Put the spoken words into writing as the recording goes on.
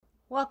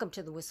Welcome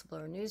to the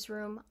Whistleblower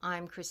Newsroom.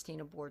 I'm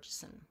Christina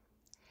Borgeson.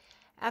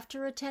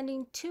 After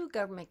attending 2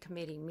 government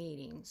committee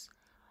meetings,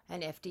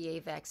 an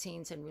FDA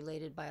Vaccines and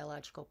Related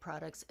Biological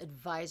Products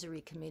Advisory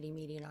Committee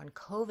meeting on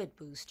COVID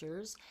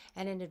boosters,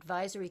 and an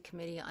Advisory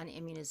Committee on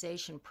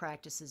Immunization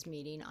Practices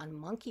meeting on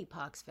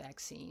monkeypox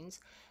vaccines,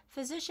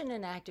 physician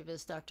and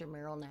activist Dr.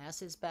 Meryl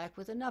Nass is back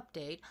with an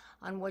update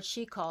on what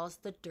she calls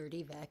the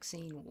dirty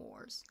vaccine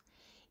wars.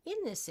 In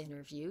this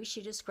interview,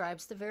 she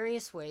describes the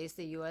various ways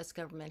the U.S.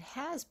 government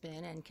has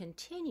been and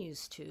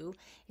continues to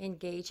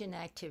engage in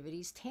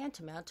activities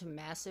tantamount to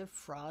massive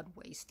fraud,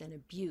 waste, and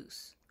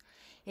abuse.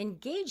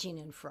 Engaging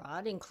in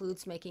fraud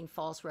includes making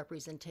false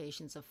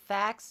representations of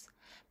facts,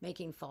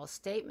 making false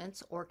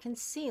statements, or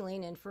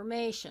concealing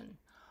information.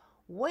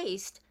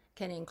 Waste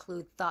can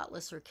include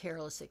thoughtless or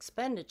careless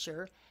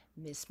expenditure,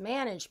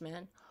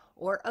 mismanagement,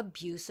 or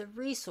abuse of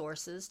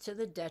resources to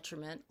the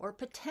detriment or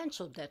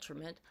potential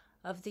detriment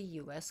of the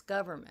U.S.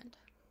 government.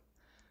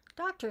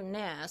 Dr.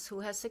 Nass,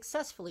 who has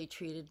successfully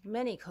treated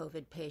many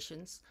COVID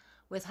patients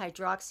with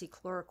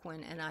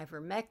hydroxychloroquine and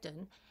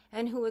ivermectin,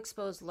 and who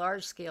exposed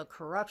large-scale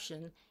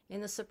corruption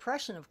in the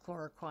suppression of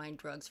chloroquine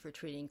drugs for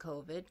treating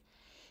COVID,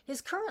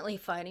 is currently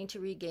fighting to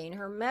regain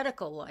her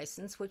medical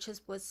license, which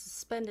was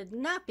suspended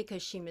not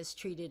because she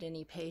mistreated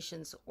any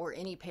patients or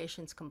any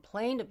patients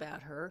complained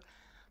about her,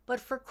 but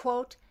for,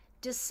 quote,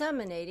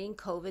 disseminating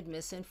COVID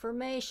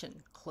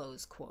misinformation,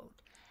 close quote,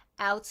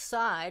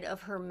 outside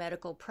of her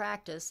medical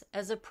practice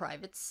as a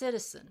private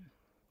citizen.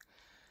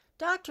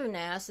 Dr.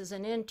 Nass is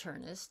an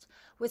internist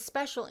with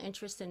special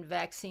interest in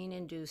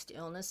vaccine-induced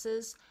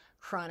illnesses,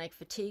 chronic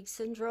fatigue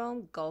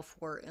syndrome, Gulf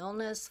War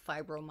illness,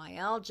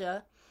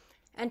 fibromyalgia,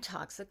 and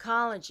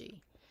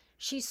toxicology.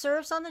 She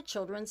serves on the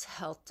Children's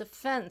Health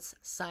Defense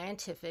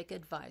Scientific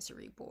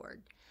Advisory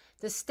Board.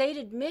 The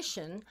stated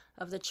mission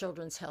of the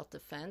Children's Health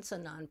Defense, a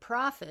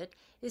nonprofit,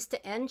 is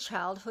to end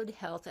childhood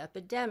health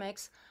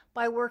epidemics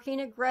by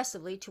working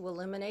aggressively to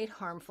eliminate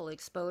harmful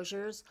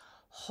exposures,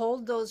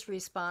 hold those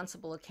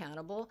responsible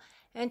accountable,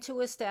 and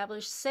to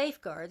establish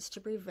safeguards to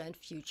prevent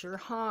future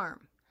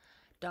harm.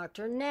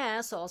 Dr.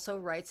 Nass also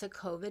writes a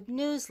COVID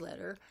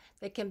newsletter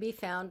that can be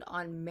found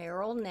on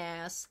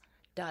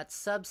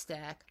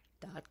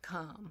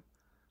merylnass.substack.com.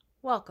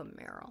 Welcome,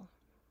 Meryl.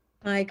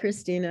 Hi,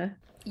 Christina.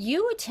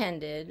 You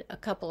attended a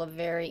couple of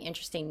very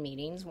interesting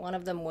meetings. One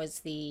of them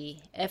was the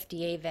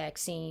FDA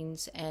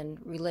Vaccines and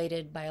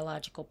Related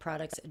Biological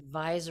Products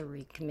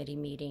Advisory Committee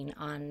meeting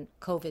on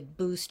COVID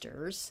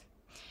boosters.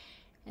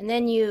 And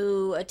then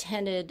you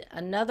attended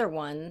another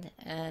one,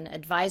 an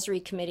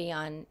Advisory Committee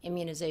on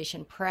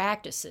Immunization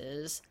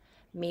Practices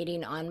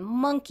meeting on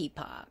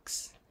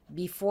monkeypox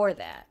before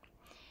that.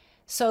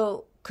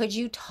 So could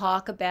you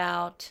talk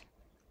about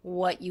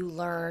what you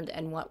learned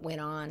and what went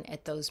on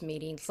at those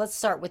meetings? Let's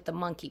start with the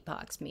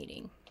monkeypox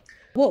meeting.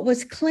 What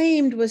was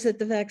claimed was that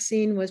the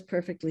vaccine was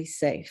perfectly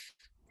safe.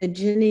 The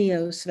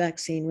Jynneos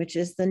vaccine, which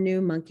is the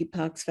new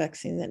monkeypox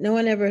vaccine that no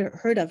one ever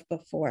heard of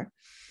before.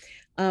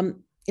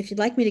 If you'd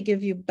like me to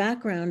give you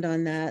background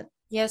on that,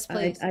 yes,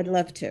 please. I'd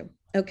love to.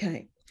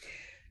 Okay.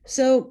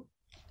 So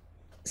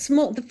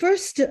the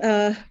first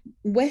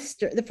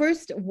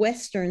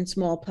Western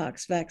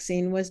smallpox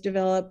vaccine was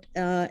developed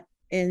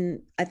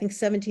in, I think,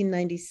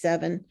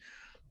 1797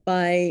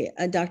 by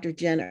Dr.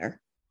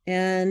 Jenner.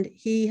 And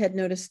he had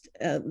noticed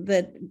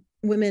that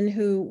women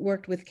who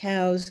worked with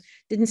cows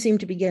didn't seem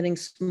to be getting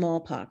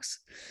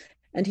smallpox.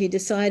 And he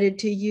decided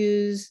to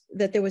use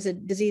that there was a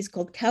disease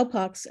called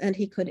cowpox, and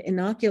he could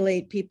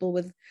inoculate people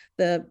with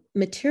the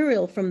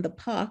material from the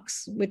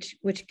pox, which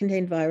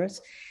contained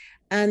virus,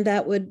 and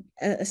that would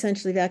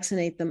essentially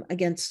vaccinate them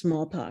against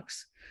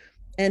smallpox.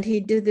 And he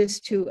did this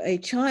to a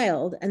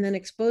child and then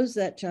exposed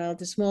that child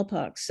to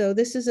smallpox. So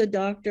this is a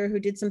doctor who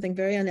did something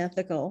very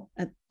unethical.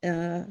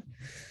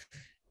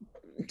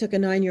 Took a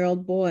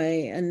 9-year-old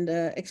boy and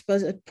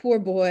exposed a poor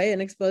boy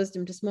and exposed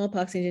him to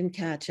smallpox, and he didn't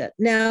catch it.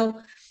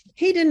 Now,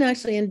 he didn't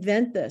actually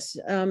invent this.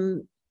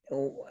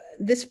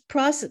 This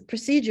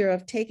procedure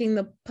of taking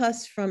the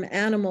pus from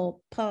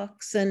animal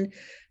pox and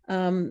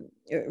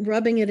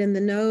rubbing it in the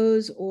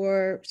nose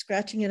or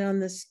scratching it on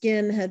the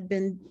skin had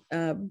been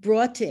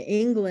brought to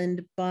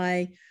England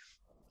by,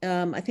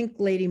 I think,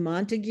 Lady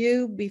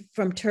Montagu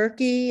from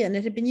Turkey, and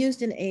it had been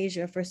used in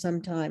Asia for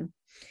some time.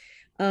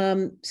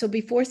 So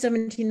before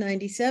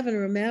 1797,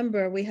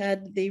 remember, we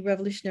had the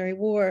Revolutionary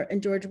War,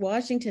 and George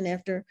Washington,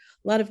 after a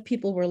lot of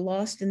people were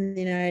lost in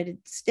the United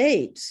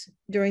States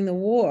during the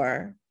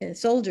war,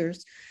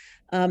 soldiers,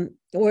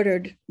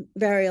 ordered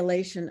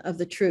variolation of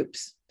the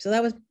troops. So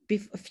that was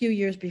a few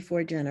years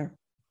before Jenner.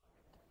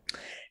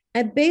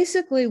 And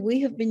basically,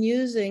 we have been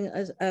using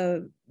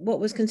what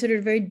was considered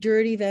a very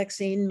dirty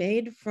vaccine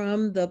made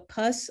from the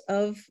pus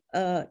of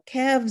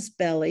calves'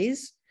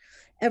 bellies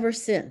ever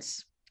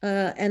since.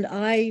 And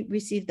I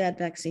received that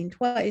vaccine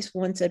twice,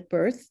 once at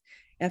birth,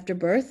 after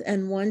birth,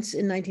 and once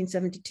in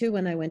 1972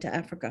 when I went to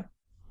Africa.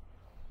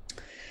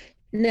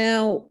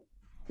 Now,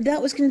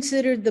 that was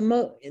considered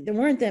there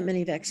weren't that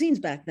many vaccines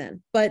back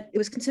then, but it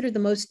was considered the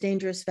most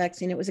dangerous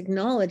vaccine. It was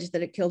acknowledged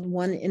that it killed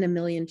 1 in a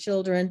million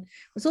children.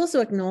 It was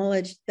also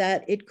acknowledged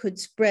that it could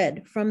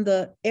spread from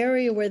the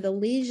area where the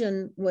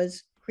lesion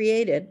was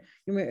created.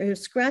 It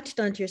was scratched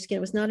onto your skin.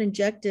 It was not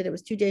injected. It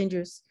was too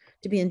dangerous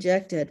to be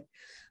injected.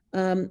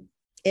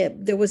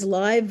 There was a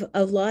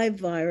live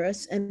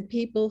virus, and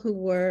people who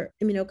were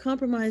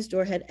immunocompromised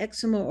or had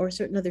eczema or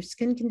certain other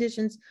skin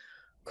conditions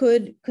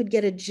could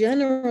get a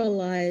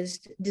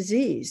generalized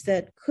disease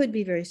that could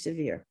be very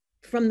severe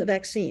from the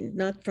vaccine,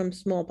 not from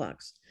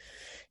smallpox.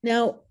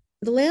 Now,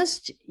 the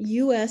last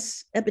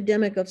US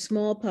epidemic of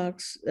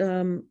smallpox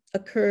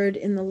occurred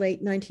in the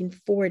late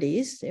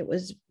 1940s. It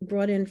was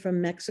brought in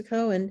from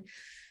Mexico, and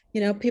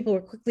people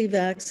were quickly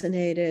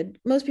vaccinated.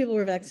 Most people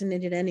were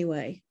vaccinated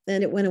anyway,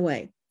 and it went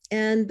away.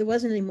 And there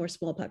wasn't any more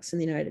smallpox in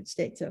the United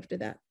States after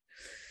that.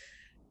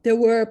 There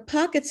were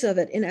pockets of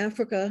it in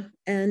Africa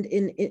and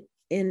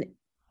in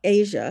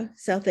Asia,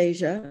 South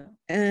Asia,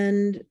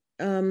 and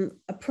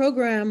a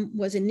program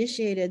was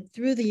initiated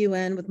through the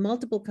UN with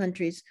multiple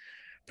countries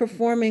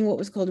performing what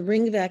was called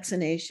ring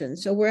vaccination.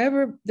 So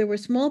wherever there were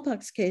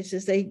smallpox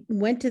cases, they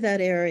went to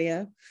that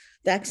area,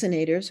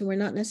 vaccinators who were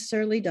not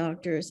necessarily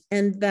doctors,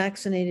 and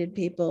vaccinated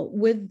people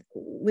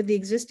with the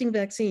existing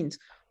vaccines,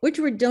 which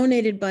were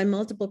donated by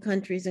multiple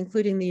countries,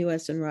 including the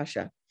US and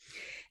Russia.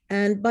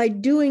 And by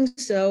doing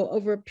so,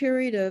 over a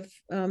period of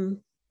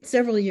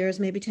several years,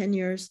 maybe 10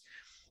 years,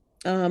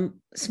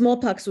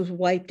 smallpox was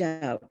wiped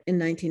out in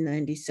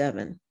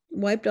 1997,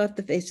 wiped off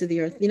the face of the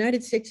earth. The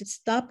United States had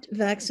stopped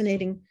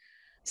vaccinating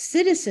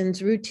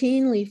citizens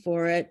routinely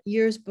for it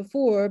years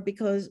before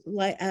because,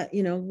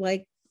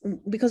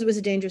 because it was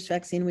a dangerous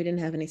vaccine, we didn't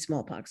have any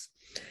smallpox.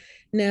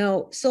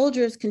 Now,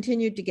 soldiers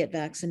continued to get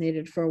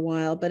vaccinated for a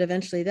while, but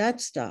eventually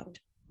that stopped.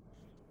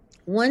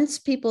 Once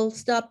people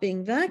stopped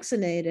being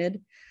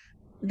vaccinated,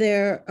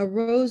 there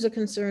arose a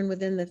concern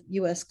within the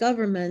US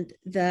government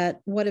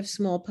that what if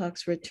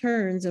smallpox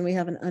returns and we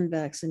have an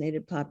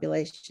unvaccinated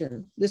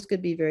population? This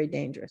could be very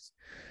dangerous.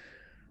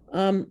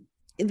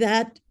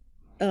 That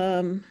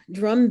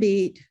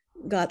drumbeat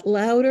got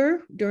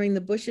louder during the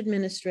Bush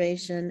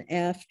administration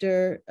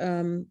after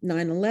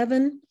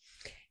 9/11.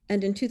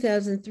 And in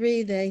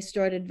 2003, they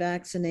started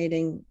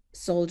vaccinating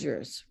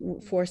soldiers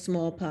for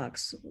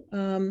smallpox.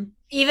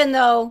 Even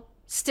though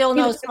still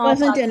no smallpox.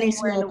 There wasn't any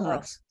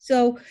smallpox.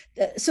 So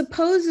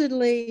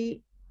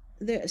supposedly,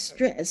 the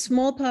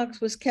smallpox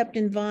was kept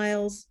in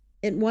vials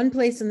in one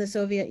place in the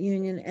Soviet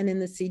Union and in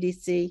the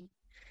CDC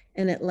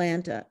in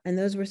Atlanta. And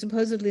those were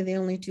supposedly the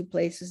only two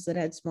places that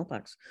had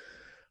smallpox.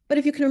 But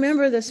if you can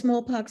remember the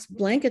smallpox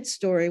blanket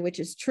story, which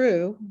is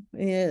true,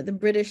 the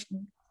British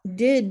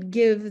did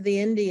give the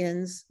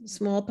Indians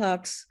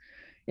smallpox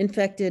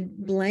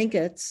infected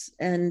blankets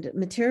and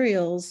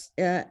materials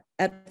at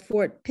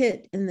Fort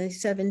Pitt in the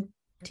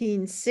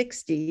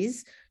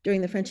 1760s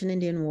during the French and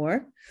Indian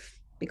War,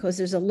 because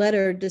there's a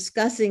letter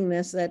discussing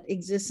this that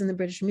exists in the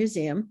British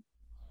Museum.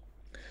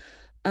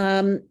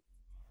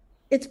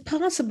 It's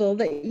possible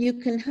that you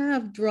can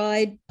have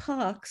dried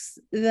pox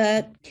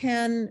that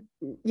can,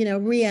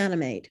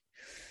 reanimate.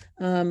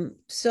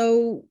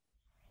 So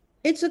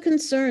it's a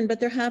concern, but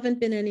there haven't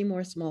been any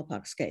more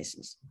smallpox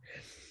cases.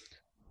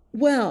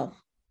 Well,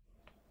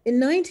 in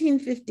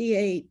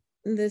 1958,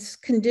 this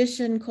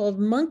condition called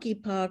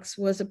monkeypox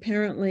was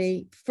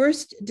apparently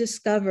first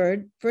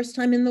discovered, first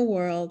time in the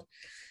world,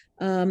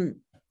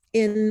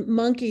 in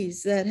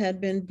monkeys that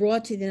had been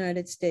brought to the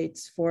United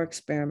States for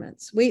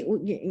experiments.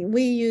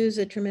 We use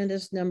a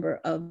tremendous number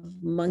of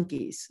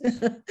monkeys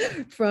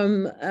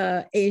from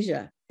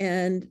Asia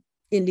and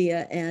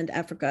India and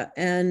Africa,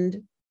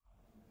 and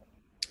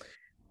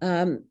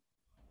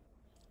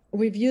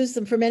we've used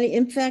them for many.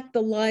 In fact,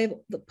 the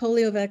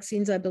polio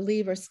vaccines, I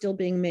believe, are still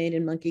being made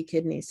in monkey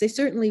kidneys. They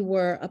certainly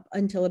were up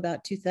until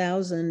about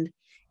 2000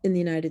 in the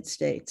United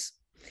States.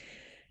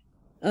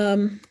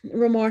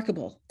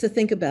 Remarkable to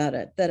think about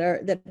it,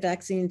 that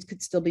vaccines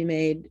could still be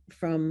made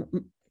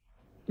from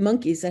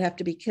monkeys that have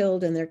to be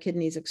killed and their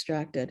kidneys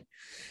extracted.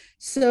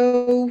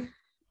 So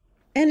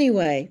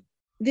anyway,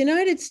 the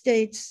United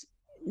States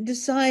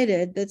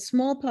decided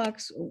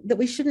that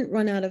we shouldn't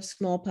run out of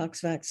smallpox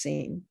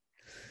vaccine.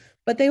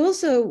 But they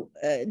also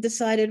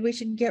decided we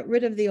should get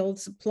rid of the old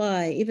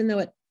supply, even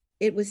though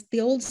the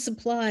old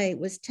supply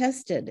was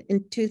tested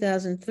in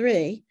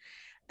 2003,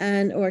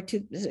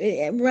 after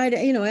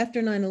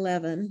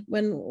 9/11,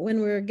 when we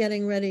were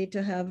getting ready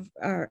to have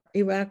our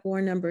Iraq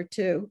War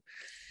 #2,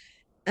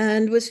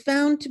 and was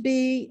found to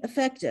be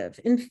effective.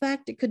 In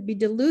fact, it could be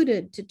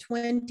diluted to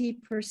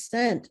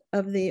 20%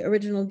 of the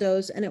original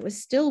dose, and it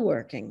was still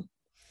working.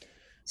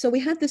 So we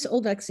had this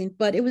old vaccine,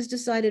 but it was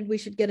decided we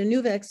should get a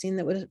new vaccine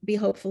that would be,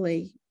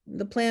 hopefully,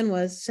 the plan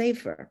was,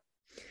 safer.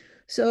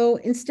 So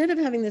instead of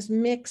having this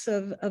mix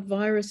of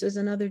viruses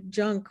and other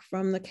junk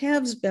from the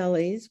calves'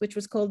 bellies, which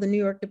was called the New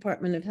York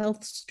Department of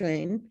Health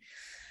strain,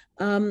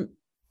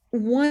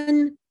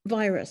 one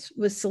virus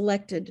was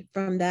selected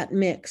from that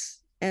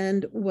mix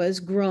and was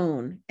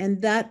grown.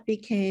 And that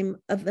became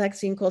a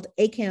vaccine called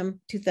ACAM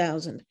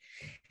 2000.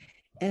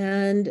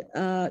 And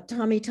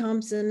Tommy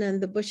Thompson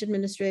and the Bush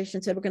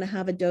administration said, we're going to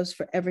have a dose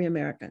for every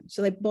American.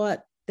 So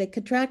they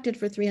contracted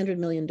for 300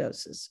 million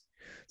doses.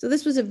 So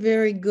this was a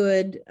very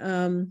good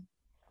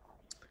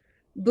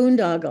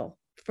boondoggle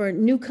for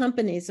new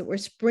companies that were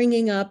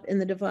springing up in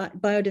the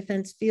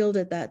biodefense field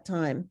at that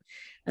time.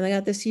 And they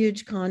got this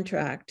huge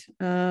contract,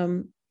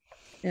 ACAM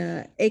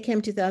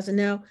 2000.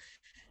 Now,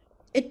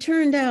 it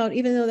turned out,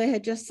 even though they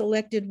had just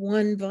selected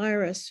one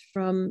virus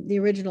from the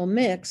original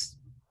mix,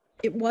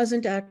 it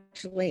wasn't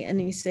actually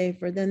any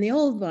safer than the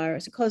old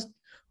virus. It caused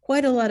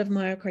quite a lot of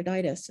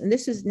myocarditis. And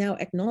this is now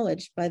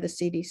acknowledged by the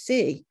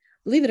CDC.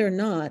 Believe it or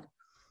not,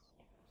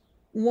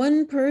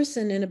 one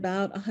person in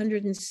about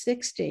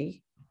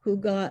 160 who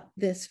got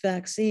this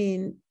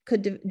vaccine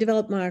could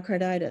develop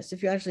myocarditis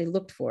if you actually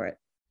looked for it.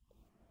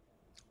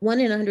 1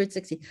 in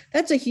 160.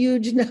 That's a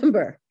huge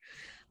number.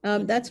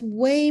 That's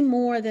way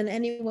more than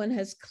anyone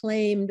has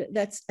claimed.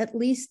 That's at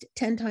least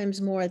 10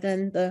 times more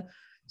than the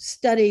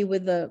study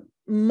with the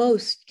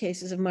most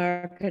cases of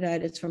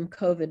myocarditis from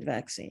COVID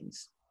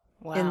vaccines.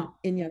 Wow.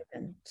 in young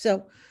men.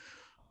 So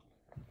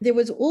there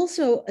was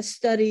also a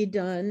study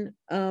done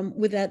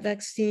with that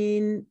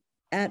vaccine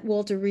at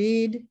Walter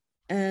Reed,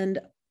 and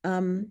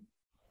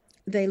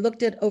they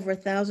looked at over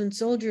 1,000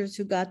 soldiers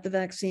who got the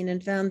vaccine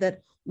and found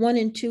that 1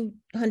 in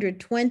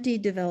 220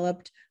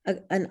 developed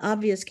an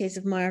obvious case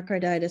of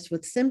myocarditis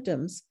with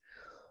symptoms,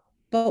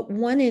 but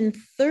 1 in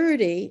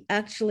 30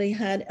 actually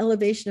had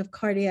elevation of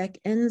cardiac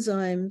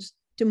enzymes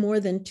to more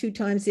than 2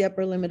 times the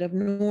upper limit of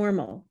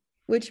normal,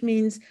 which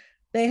means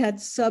they had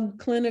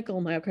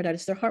subclinical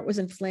myocarditis. Their heart was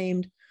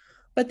inflamed,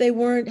 but they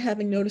weren't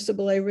having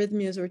noticeable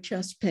arrhythmias or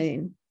chest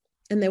pain,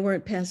 and they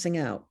weren't passing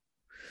out.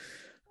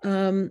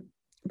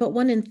 But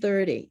 1 in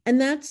 30. And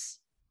that's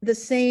the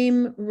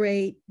same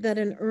rate that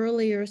an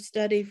earlier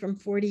study from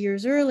 40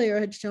 years earlier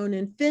had shown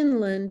in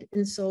Finland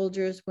in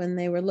soldiers when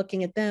they were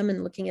looking at them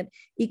and looking at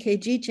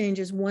EKG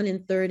changes. 1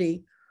 in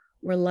 30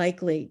 were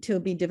likely to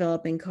be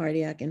developing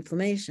cardiac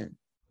inflammation.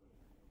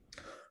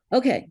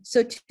 Okay,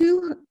 so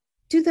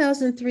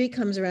 2003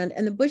 comes around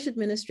and the Bush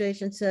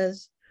administration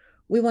says,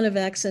 we want to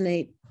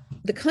vaccinate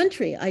the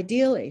country,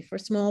 ideally, for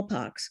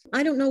smallpox.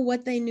 I don't know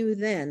what they knew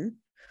then,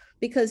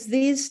 because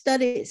these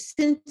studies,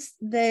 since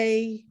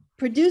they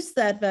produced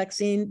that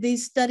vaccine,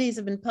 these studies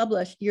have been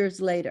published years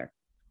later.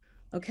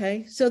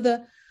 Okay, so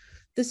the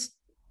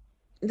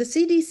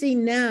CDC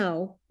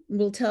now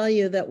will tell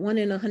you that 1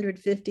 in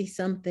 150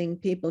 something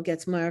people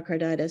gets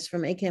myocarditis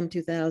from ACAM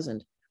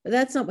 2000, but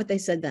that's not what they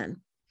said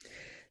then.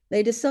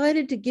 They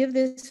decided to give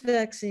this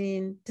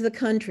vaccine to the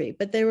country,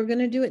 but they were going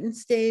to do it in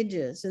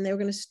stages, and they were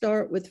going to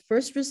start with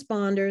first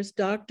responders,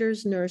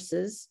 doctors,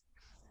 nurses,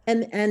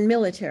 and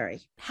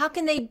military. How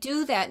can they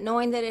do that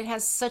knowing that it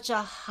has such a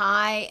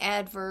high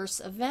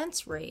adverse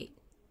events rate?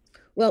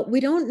 Well, we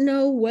don't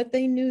know what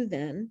they knew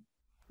then,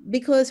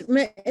 because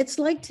it's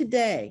like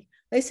today.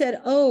 They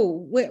said,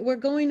 oh, we're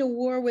going to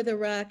war with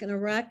Iraq, and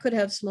Iraq could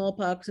have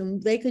smallpox,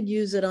 and they could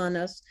use it on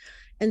us.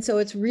 And so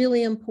it's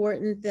really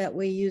important that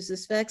we use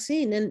this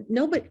vaccine. And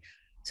nobody,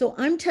 so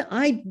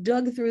I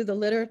dug through the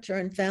literature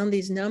and found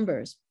these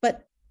numbers,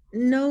 but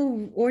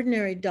no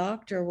ordinary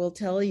doctor will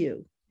tell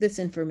you this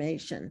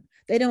information.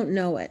 They don't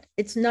know it.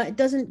 It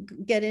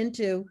doesn't get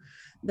into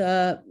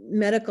the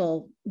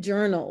medical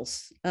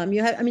journals.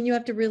 You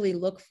have to really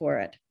look for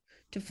it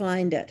to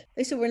find it.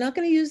 They said, we're not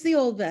going to use the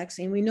old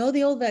vaccine. We know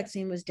the old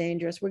vaccine was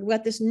dangerous. We've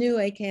got this new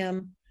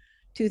ACAM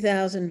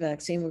 2000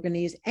 vaccine we're going to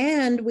use.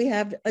 And we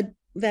have a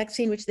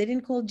vaccine, which they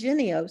didn't call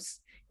Jynneos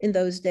in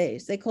those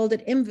days. They called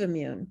it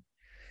Imvamune.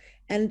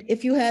 And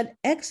if you had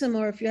eczema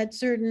or if you had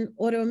certain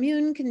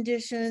autoimmune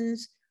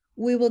conditions,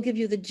 we will give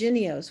you the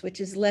Jynneos,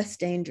 which is less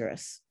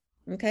dangerous.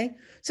 Okay.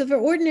 So for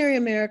ordinary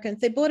Americans,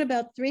 they bought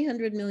about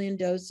 300 million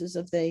doses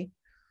of the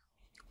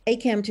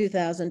ACAM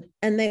 2000,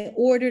 and they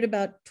ordered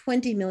about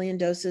 20 million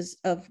doses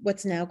of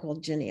what's now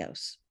called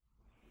Jynneos.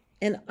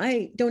 And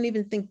I don't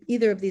even think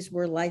either of these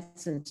were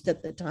licensed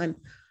at the time,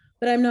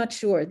 but I'm not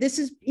sure. This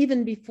is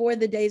even before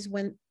the days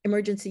when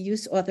emergency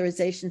use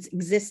authorizations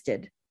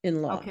existed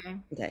in law.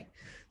 Okay.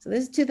 So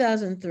this is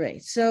 2003.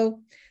 So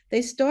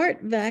they start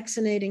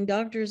vaccinating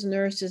doctors,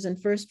 nurses,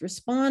 and first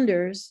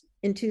responders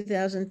in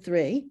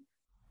 2003.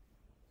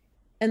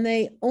 And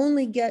they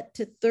only get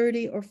to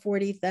 30 or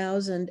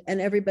 40,000, and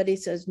everybody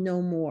says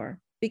no more,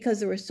 because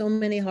there were so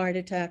many heart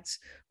attacks,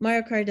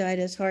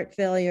 myocarditis, heart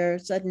failure,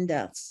 sudden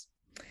deaths.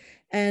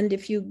 And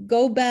if you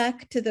go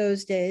back to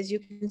those days, you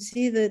can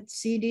see that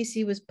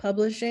CDC was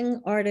publishing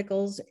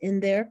articles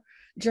in their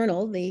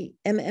journal, the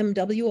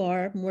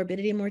MMWR,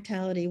 Morbidity and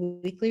Mortality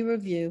Weekly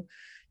Review,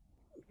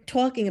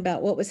 talking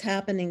about what was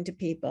happening to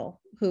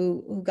people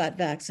who got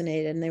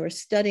vaccinated, and they were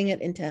studying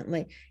it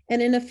intently.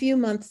 And in a few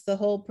months, the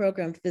whole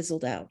program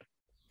fizzled out.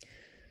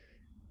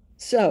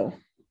 So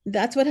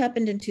that's what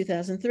happened in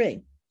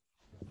 2003.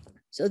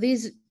 So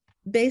these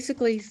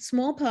basically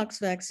smallpox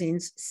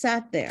vaccines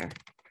sat there.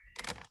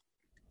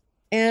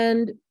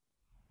 And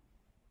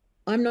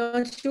I'm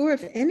not sure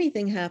if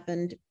anything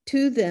happened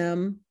to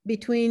them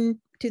between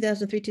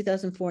 2003,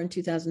 2004, and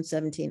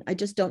 2017. I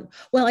just don't.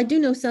 Well, I do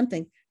know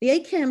something. The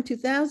ACAM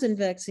 2000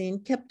 vaccine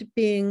kept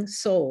being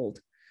sold.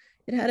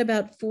 It had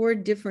about 4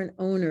 different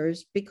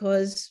owners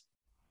because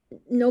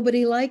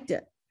nobody liked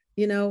it.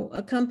 You know,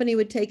 a company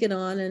would take it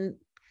on and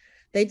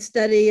they'd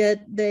study it,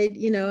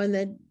 and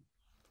they'd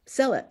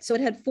sell it. So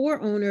it had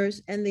 4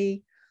 owners, and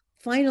the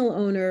final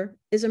owner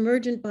is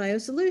Emergent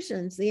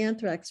Biosolutions, the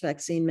anthrax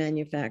vaccine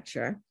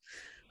manufacturer,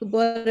 who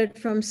bought it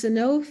from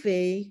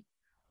Sanofi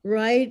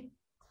right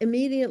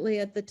immediately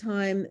at the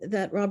time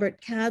that Robert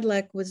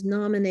Kadlec was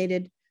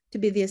nominated to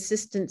be the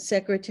Assistant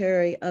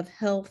Secretary of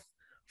Health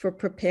for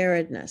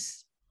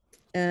Preparedness.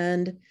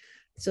 And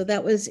so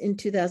that was in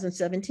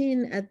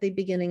 2017 at the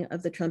beginning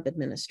of the Trump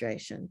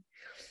administration.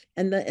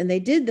 And they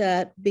did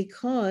that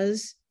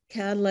because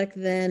Kadlec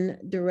then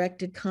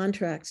directed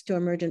contracts to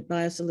Emergent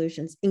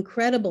Biosolutions,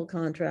 incredible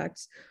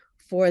contracts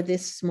for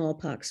this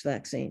smallpox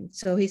vaccine.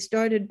 So he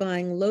started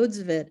buying loads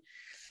of it.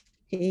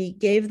 He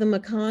gave them a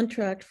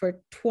contract for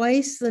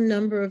twice the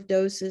number of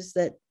doses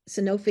that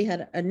Sanofi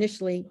had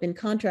initially been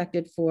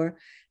contracted for,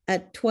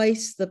 at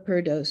twice the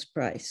per dose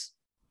price.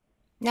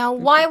 Now,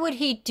 why would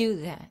he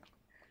do that?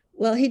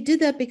 Well, he did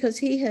that because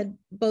he had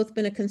both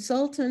been a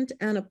consultant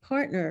and a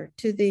partner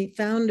to the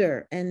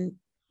founder and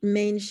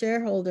main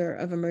shareholder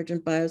of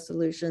Emergent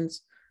Biosolutions,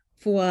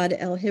 Fouad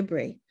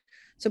El-Hibri.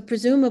 So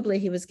presumably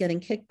he was getting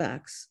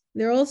kickbacks.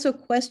 There are also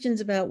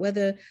questions about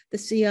whether the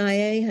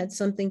CIA had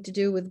something to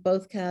do with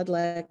both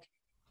Kadlec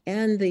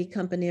and the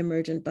company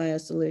Emergent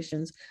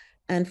Biosolutions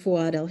and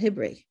Fouad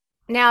El-Hibri.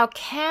 Now,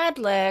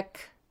 Kadlec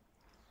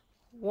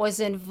was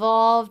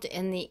involved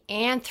in the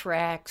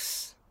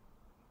anthrax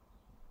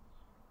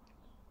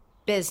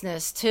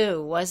business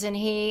too, wasn't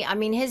he? I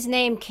mean, his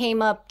name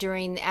came up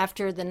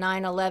after the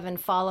 9/11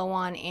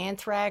 follow-on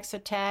anthrax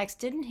attacks.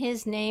 Didn't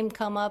his name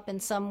come up in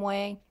some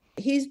way?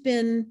 He's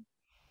been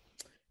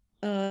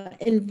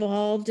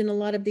involved in a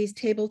lot of these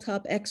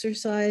tabletop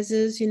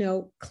exercises,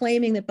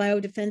 claiming that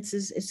biodefense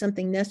is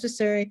something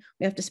necessary.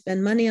 We have to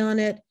spend money on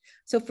it.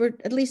 So for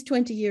at least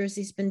 20 years,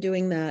 he's been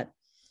doing that.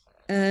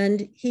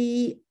 And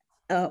he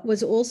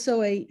was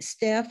also a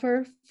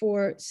staffer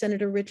for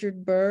Senator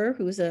Richard Burr,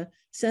 who's a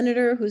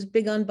senator who's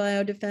big on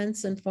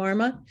biodefense and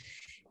pharma.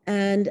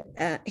 And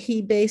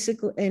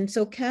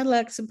so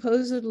Kadlec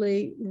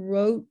supposedly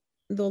wrote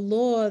the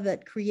law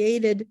that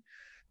created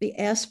the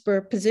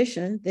ASPR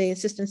position, the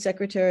Assistant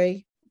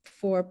Secretary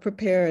for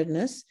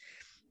Preparedness,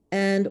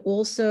 and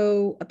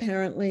also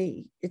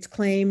apparently it's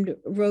claimed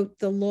wrote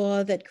the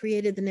law that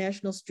created the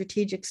National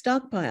Strategic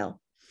Stockpile,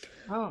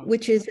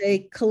 which is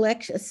a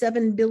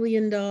 $7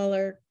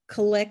 billion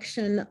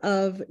collection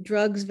of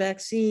drugs,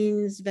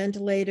 vaccines,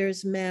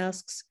 ventilators,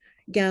 masks,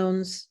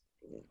 gowns,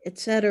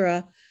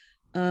 etc.,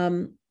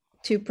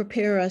 to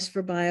prepare us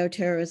for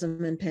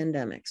bioterrorism and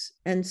pandemics.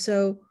 And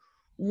so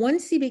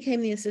once he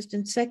became the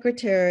assistant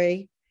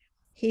secretary,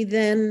 he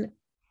then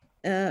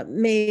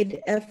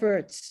made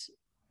efforts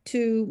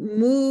to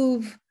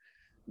move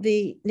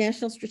the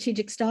National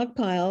Strategic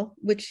Stockpile,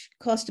 which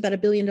cost about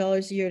 $1 billion a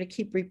year to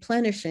keep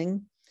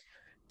replenishing,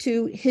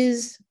 to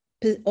his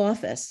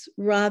office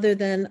rather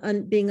than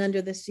being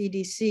under the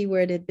CDC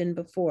where it had been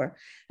before.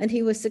 And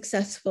he was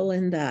successful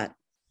in that.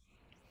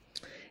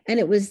 And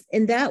it was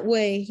in that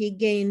way he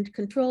gained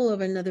control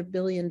over another $1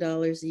 billion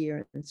a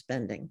year in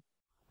spending.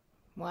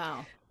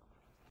 Wow.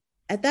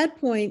 At that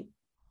point,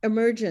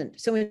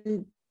 so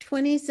in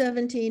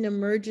 2017,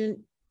 Emergent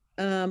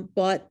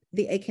bought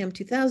the ACAM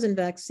 2000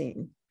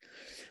 vaccine.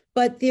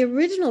 But the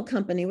original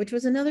company, which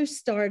was another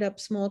startup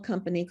small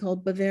company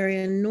called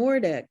Bavarian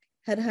Nordic,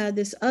 had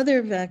this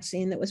other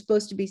vaccine that was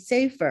supposed to be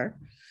safer,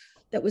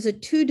 that was a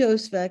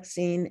 2-dose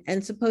vaccine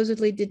and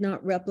supposedly did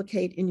not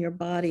replicate in your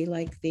body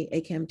like the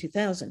ACAM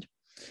 2000.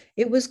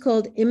 It was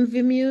called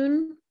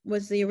Imvimune,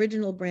 was the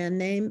original brand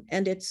name,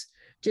 and its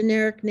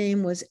generic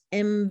name was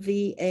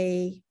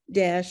MVA-BN,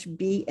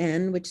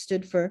 which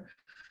stood for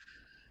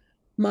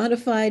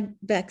Modified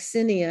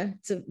Vaccinia.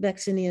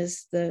 Vaccinia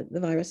is the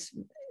virus,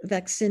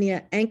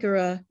 Vaccinia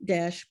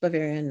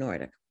Ankara-Bavarian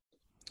Nordic.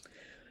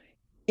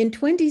 In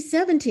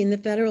 2017, the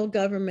federal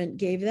government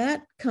gave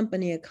that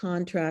company a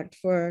contract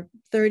for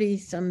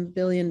 $30-some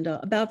billion,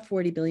 about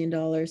 $40 billion,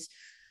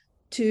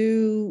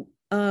 to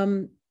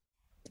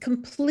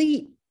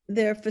complete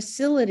their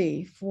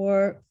facility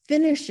for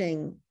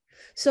finishing.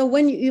 So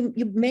when you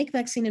make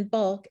vaccine in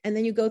bulk, and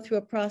then you go through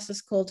a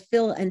process called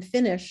fill and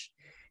finish,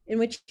 in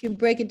which you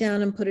break it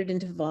down and put it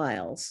into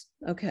vials.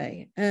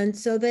 Okay. And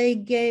so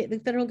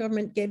the federal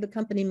government gave the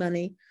company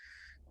money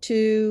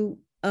to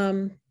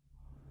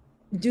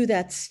do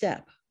that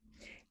step.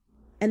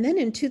 And then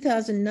in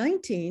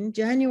 2019,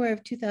 January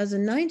of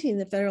 2019,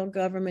 the federal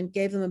government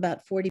gave them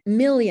about $40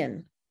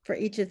 million for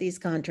each of these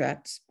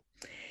contracts.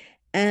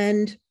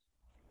 And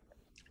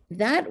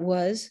that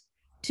was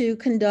to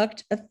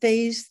conduct a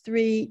phase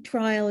 3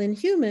 trial in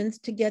humans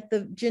to get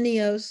the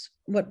Jynneos,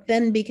 what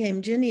then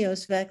became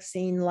Jynneos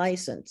vaccine,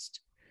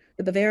 licensed,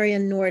 the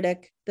Bavarian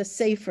Nordic, the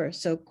safer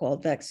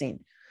so-called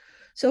vaccine.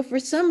 So for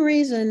some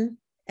reason,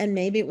 and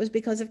maybe it was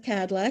because of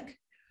Cadillac,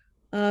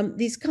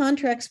 these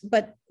contracts,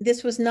 but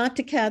this was not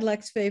to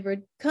Cadillac's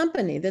favored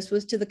company. This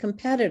was to the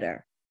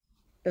competitor,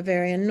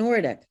 Bavarian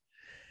Nordic.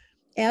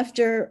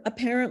 After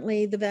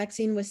apparently the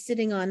vaccine was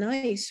sitting on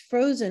ice,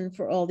 frozen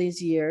for all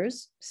these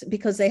years,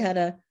 because they had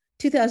a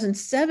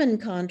 2007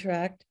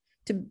 contract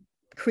to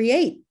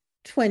create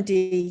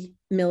 20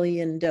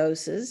 million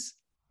doses.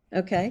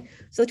 Okay,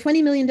 so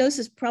 20 million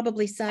doses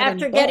probably sat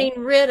After in bulk.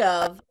 getting rid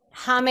of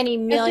how many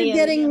After millions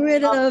getting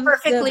rid of the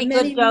perfectly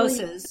many good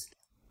doses?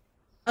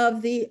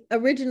 of the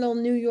original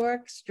New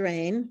York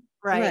strain,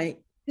 right?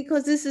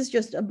 Because this is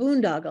just a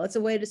boondoggle. It's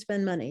a way to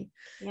spend money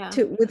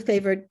with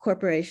favored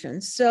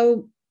corporations.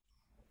 So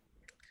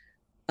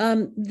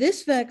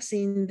this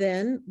vaccine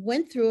then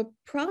went through a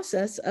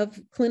process of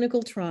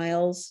clinical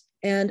trials.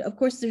 And of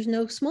course, there's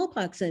no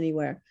smallpox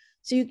anywhere.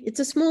 So it's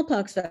a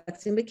smallpox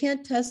vaccine. We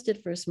can't test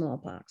it for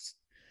smallpox.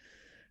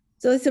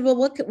 So they said, well,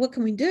 what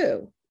can we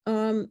do?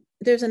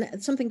 There's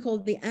something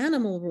called the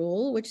animal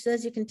rule, which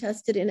says you can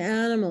test it in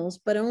animals,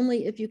 but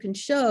only if you can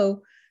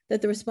show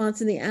that the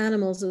response in the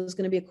animals is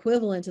going to be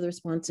equivalent to the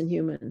response in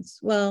humans.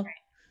 Well,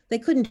 they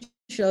couldn't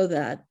show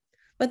that,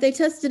 but they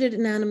tested it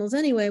in animals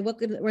anyway. What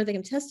were they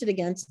going to test it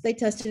against? They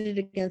tested it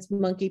against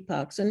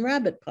monkeypox and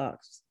rabbit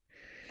pox.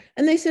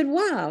 And they said,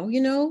 wow,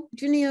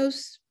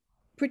 Jynneos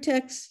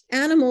protects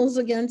animals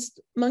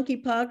against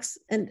monkeypox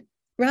and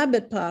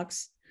rabbit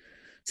pox.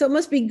 So it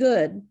must be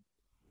good.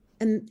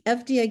 And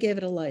FDA gave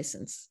it a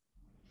license.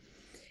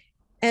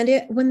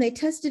 And when they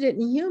tested it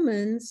in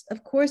humans,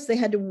 of course, they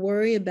had to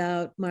worry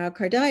about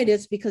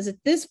myocarditis, because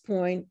at this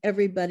point,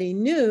 everybody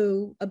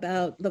knew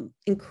about the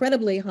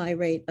incredibly high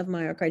rate of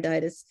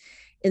myocarditis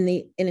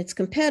in its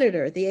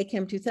competitor, the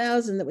ACAM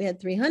 2000, that we had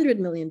 300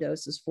 million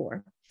doses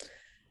for.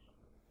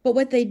 But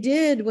what they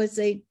did was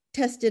they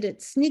tested it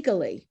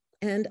sneakily,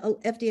 and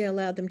FDA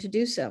allowed them to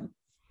do so.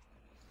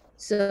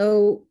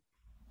 So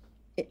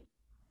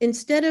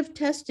instead of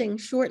testing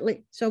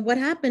shortly, so what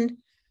happened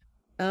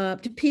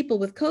to people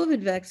with COVID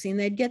vaccine,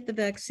 they'd get the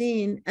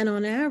vaccine, and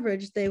on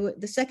average, the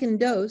second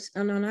dose,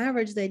 and on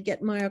average, they'd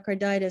get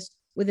myocarditis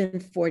within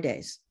 4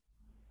 days.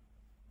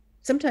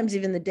 Sometimes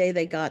even the day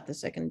they got the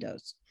second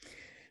dose,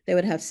 they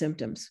would have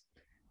symptoms.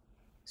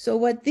 So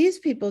what these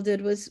people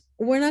did was,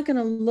 we're not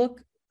going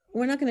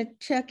to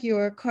check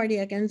your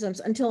cardiac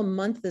enzymes until a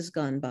month has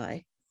gone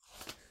by.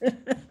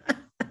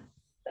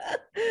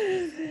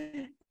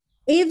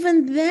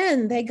 Even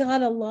then, they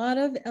got a lot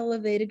of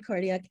elevated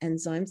cardiac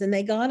enzymes, and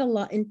they got a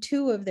lot in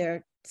 2 of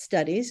their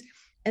studies,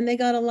 and they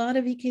got a lot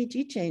of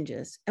EKG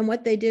changes. And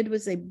what they did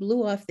was they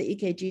blew off the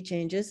EKG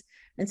changes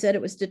and said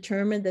it was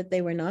determined that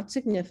they were not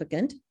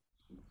significant.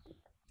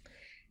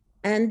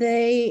 And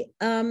they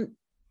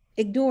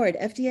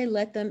FDA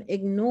let them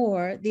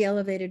ignore the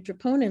elevated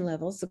troponin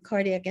levels, the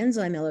cardiac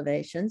enzyme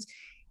elevations,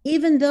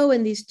 even though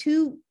in these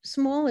 2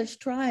 smallish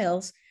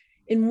trials,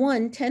 in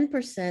one,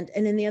 10%,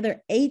 and in the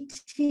other,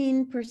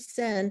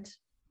 18%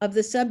 of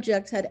the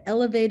subjects had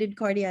elevated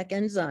cardiac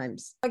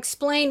enzymes.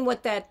 Explain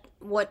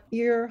what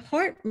your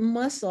heart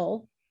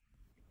muscle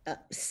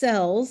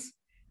cells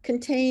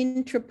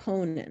contain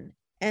troponin,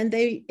 and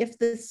if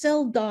the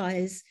cell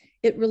dies,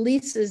 it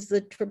releases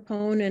the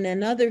troponin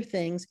and other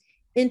things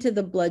into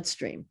the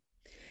bloodstream.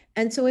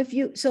 And so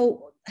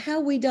how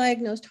we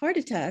diagnosed heart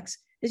attacks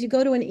is you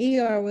go to an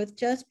ER with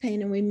chest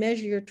pain, and we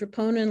measure your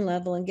troponin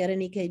level and get an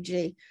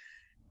EKG.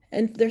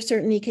 And there's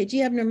certain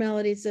EKG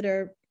abnormalities that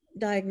are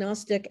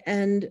diagnostic,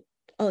 and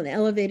an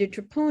elevated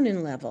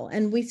troponin level.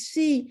 And we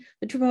see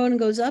the troponin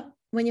goes up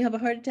when you have a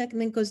heart attack,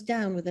 and then goes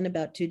down within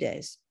about 2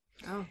 days.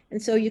 Oh.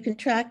 And so you can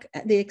track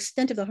the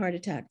extent of the heart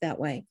attack that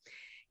way.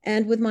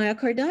 And with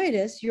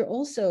myocarditis,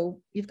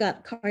 you've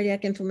got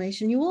cardiac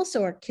inflammation. You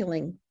also are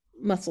killing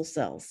muscle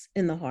cells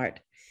in the heart.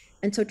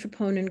 And so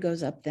troponin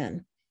goes up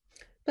then.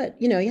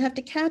 But, you have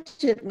to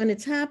catch it when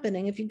it's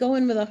happening. If you go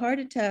in with a heart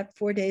attack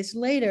 4 days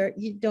later,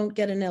 you don't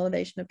get an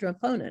elevation of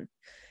troponin.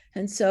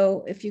 And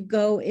so if you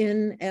go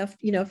in after,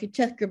 if you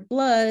check your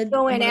blood,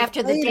 go in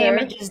after the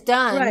damage is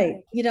done,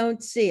 right, you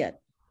don't see it.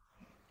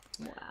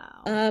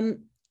 Wow.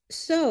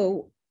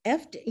 So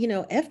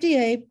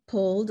FDA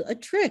pulled a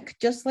trick,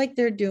 just like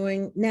they're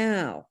doing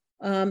now.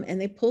 And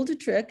they pulled a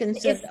trick and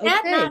said, is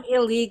that okay, not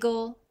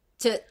illegal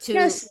to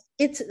yes,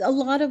 it's a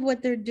lot of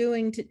what they're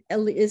doing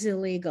is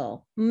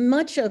illegal.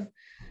 Much of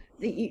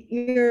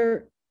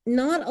you're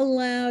not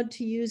allowed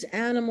to use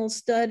animal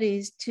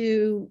studies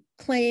to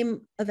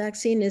claim a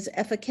vaccine is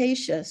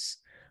efficacious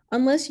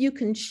unless you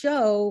can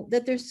show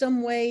that there's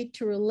some way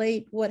to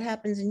relate what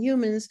happens in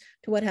humans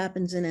to what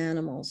happens in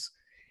animals.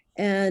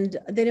 And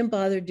they didn't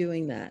bother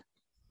doing that.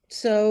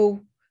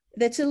 So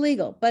that's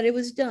illegal, but it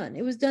was done.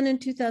 It was done in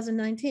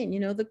 2019.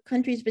 The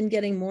country's been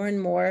getting more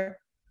and more,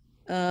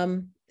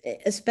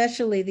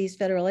 especially these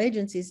federal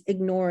agencies,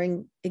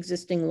 ignoring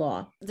existing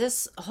law.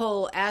 This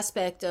whole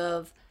aspect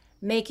of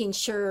making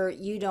sure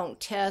you don't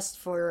test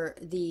for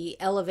the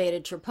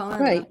elevated troponin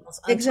Right, levels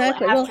until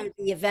exactly. Well, after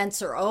the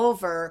events are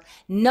over,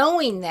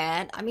 knowing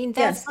that, I mean,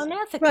 that's yes,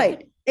 unethical.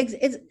 right.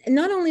 It's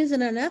not only is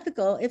it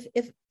unethical,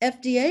 if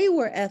FDA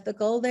were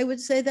ethical, they would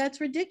say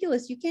that's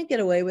ridiculous. You can't get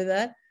away with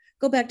that.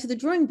 Go back to the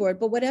drawing board.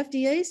 But what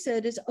FDA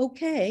said is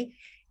okay,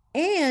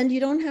 and you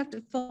don't have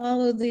to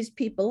follow these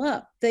people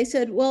up. They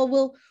said,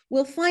 well,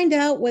 we'll find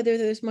out whether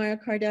there's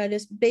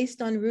myocarditis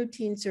based on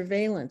routine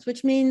surveillance,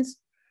 which means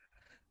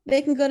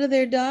they can go to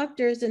their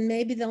doctors and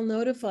maybe they'll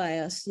notify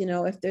us,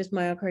 if there's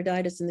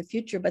myocarditis in the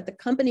future. But the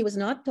company was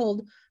not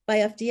told by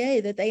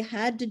FDA that they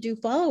had to do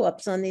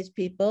follow-ups on these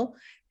people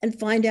and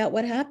find out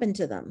what happened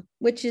to them,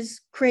 which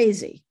is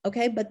crazy.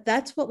 Okay, but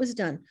that's what was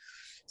done.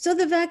 So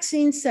the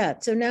vaccine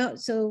set.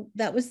 So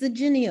that was the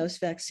Jynneos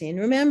vaccine.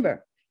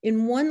 Remember,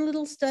 in one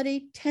little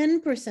study,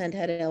 10%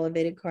 had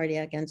elevated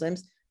cardiac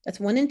enzymes. That's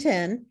 1 in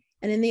 10.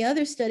 And in the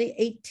other study,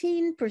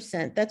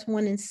 18%. That's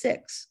 1 in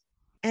 6.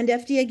 And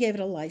FDA gave it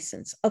a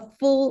license, a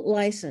full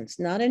license,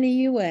 not an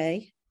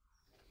EUA,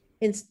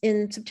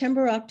 in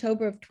September,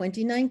 October of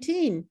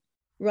 2019,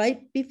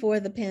 right before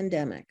the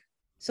pandemic.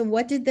 So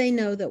what did they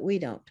know that we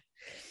don't?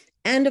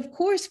 And of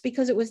course,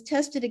 because it was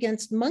tested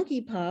against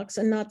monkeypox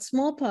and not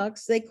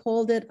smallpox, they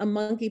called it a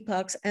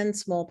monkeypox and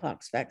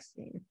smallpox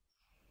vaccine.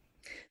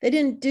 They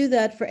didn't do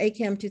that for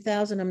ACAM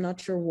 2000. I'm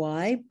not sure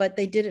why, but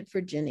they did it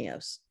for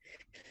Jynneos.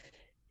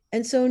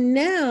 And so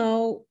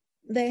now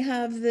they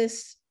have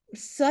this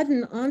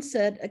sudden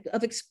onset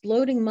of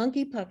exploding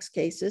monkeypox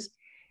cases.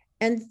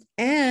 And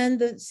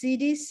the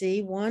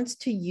CDC wants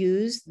to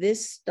use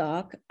this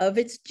stock of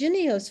its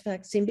Jynneos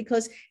vaccine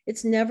because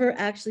it's never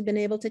actually been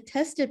able to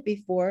test it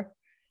before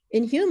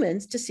in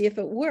humans to see if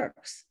it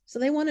works. So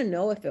they want to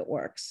know if it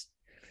works.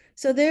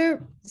 So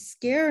they're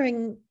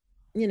scaring,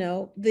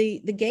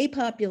 the gay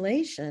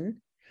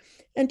population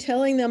and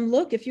telling them,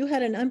 look, if you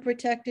had an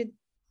unprotected,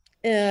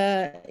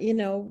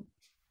 Sexual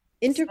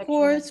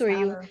intercourse, or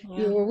you encounter,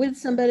 yeah. were with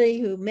somebody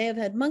who may have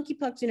had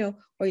monkeypox,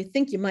 or you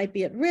think you might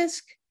be at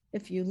risk,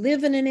 if you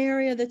live in an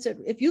area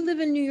if you live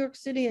in New York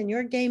City and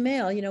you're a gay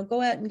male,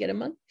 go out and get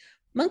a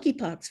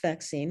monkeypox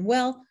vaccine.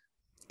 Well,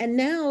 and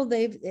now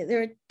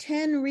there are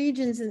 10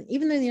 regions, and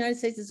even though the United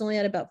States has only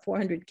had about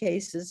 400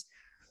 cases,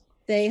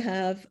 they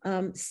have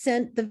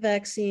sent the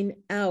vaccine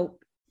out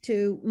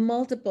to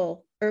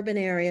multiple urban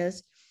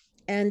areas.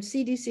 And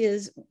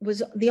CDC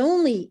was the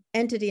only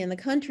entity in the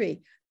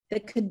country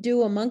that could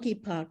do a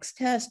monkeypox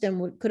test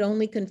and could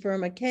only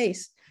confirm a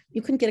case.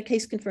 You couldn't get a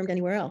case confirmed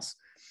anywhere else.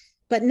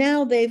 But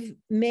now they've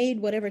made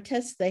whatever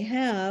tests they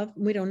have,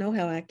 we don't know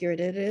how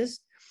accurate it is,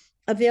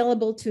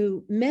 available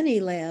to many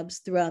labs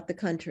throughout the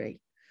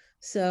country.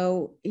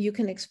 So you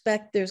can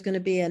expect there's going to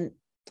be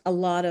a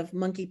lot of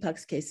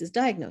monkeypox cases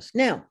diagnosed.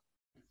 Now,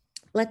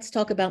 let's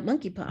talk about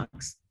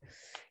monkeypox.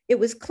 It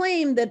was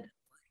claimed that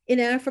in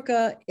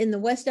Africa, in the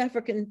West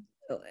African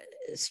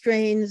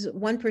strains,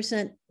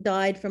 1%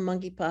 died from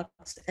monkeypox,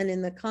 and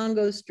in the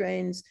Congo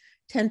strains,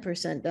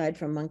 10% died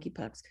from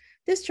monkeypox.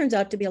 This turns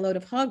out to be a load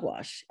of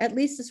hogwash, at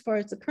least as far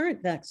as the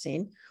current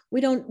vaccine.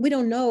 We don't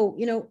know,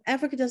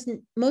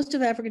 most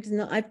of Africa does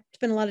not, I've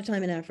spent a lot of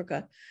time in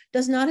Africa,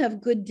 does not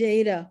have good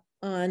data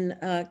on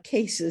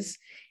cases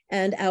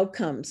and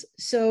outcomes.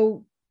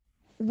 So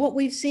what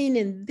we've seen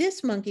in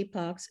this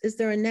monkeypox is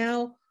there are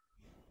now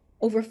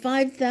over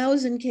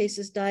 5,000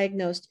 cases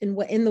diagnosed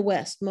in the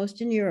West,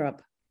 most in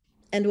Europe,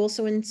 and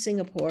also in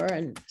Singapore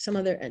and some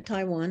other,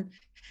 Taiwan.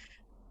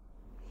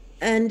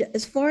 And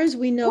as far as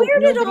we know, Where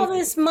did all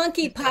this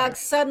monkeypox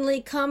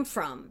suddenly come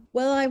from?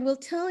 Well, I will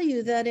tell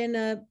you that in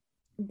a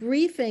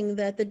briefing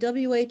that the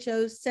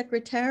WHO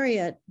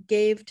Secretariat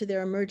gave to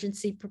their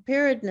Emergency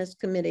Preparedness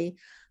Committee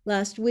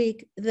last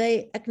week,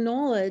 they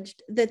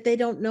acknowledged that they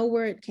don't know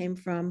where it came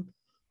from.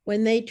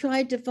 When they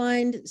tried to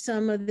find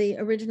some of the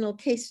original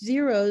case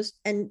zeros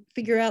and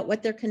figure out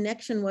what their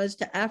connection was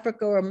to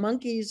Africa or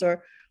monkeys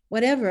or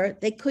whatever,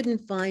 they couldn't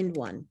find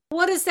one.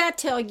 What does that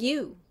tell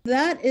you?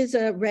 That is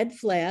a red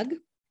flag.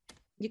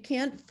 You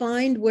can't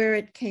find where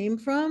it came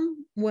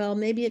from. Well,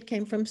 maybe it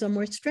came from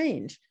somewhere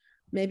strange.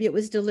 Maybe it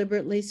was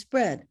deliberately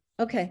spread.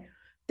 Okay,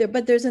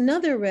 but there's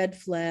another red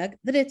flag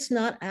that it's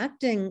not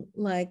acting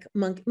like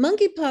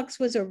monkeypox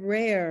was a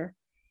rare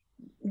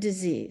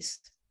disease.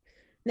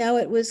 Now,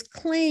 it was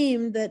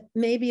claimed that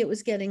maybe it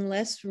was getting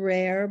less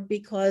rare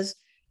because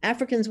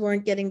Africans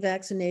weren't getting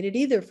vaccinated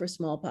either for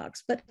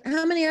smallpox. But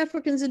how many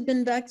Africans had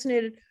been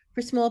vaccinated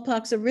for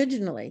smallpox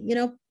originally?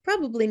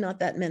 Probably not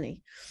that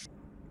many.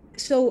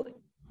 So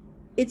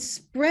it's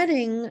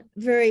spreading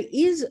very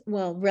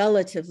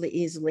relatively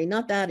easily,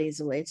 not that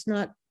easily. It's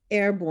not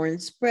airborne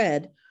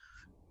spread.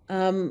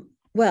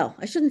 Well,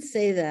 I shouldn't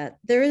say that.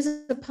 There is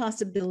a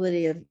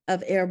possibility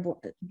of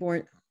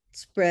airborne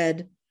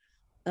spread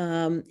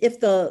if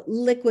the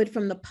liquid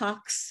from the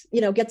pox,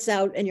 gets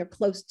out and you're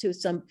close to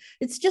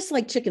it's just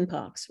like chicken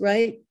pox,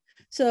 right?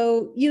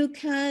 So you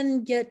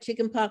can get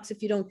chicken pox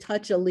if you don't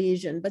touch a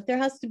lesion, but there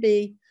has to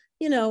be,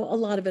 a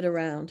lot of it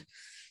around.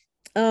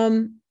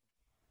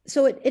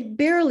 So it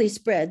barely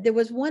spread. There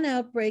was one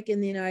outbreak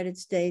in the United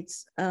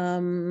States,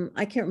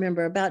 I can't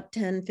remember, about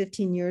 10,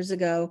 15 years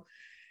ago,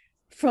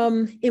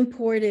 from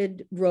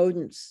imported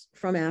rodents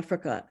from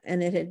Africa,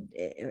 and it had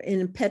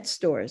in pet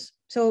stores.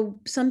 So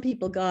some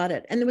people got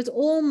it, and there was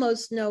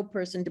almost no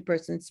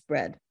person-to-person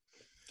spread,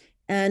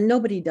 and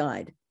nobody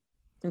died.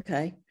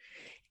 Okay.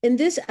 In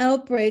this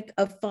outbreak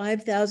of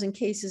 5,000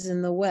 cases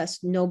in the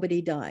West,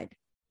 nobody died.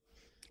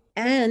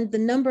 And the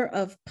number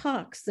of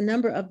pox, the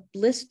number of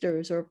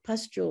blisters or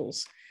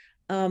pustules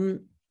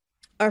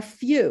are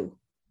few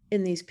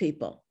in these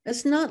people.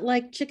 It's not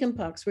like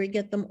chickenpox where you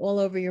get them all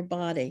over your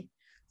body.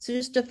 So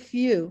just a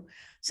few.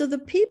 So the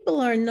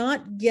people are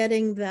not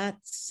getting that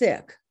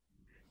sick.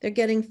 They're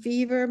getting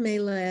fever,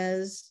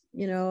 malaise,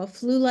 a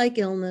flu-like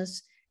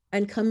illness,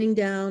 and coming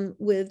down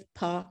with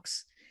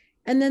pox.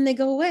 And then they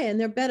go away and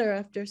they're better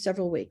after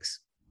several weeks.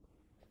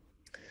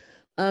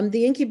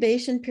 The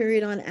incubation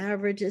period on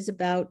average is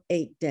about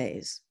 8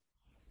 days.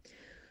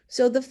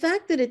 So the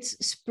fact that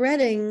it's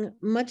spreading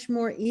much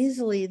more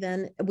easily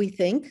than we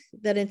think,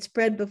 that it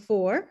spread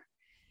before,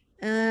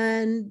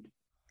 and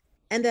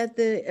that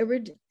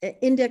the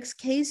index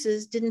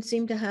cases didn't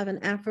seem to have an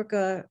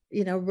Africa,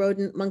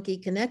 rodent monkey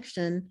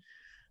connection,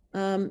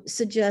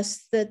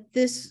 suggests that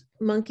this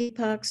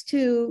monkeypox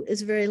 2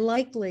 is very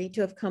likely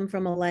to have come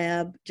from a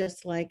lab,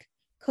 just like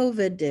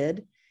COVID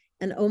did.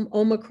 And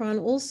Omicron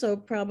also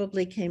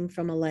probably came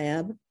from a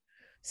lab,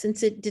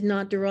 since it did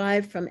not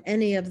derive from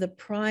any of the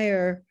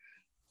prior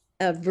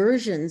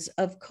versions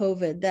of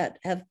COVID that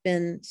have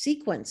been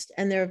sequenced.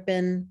 And there have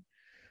been,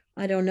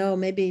 I don't know,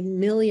 maybe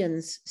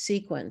millions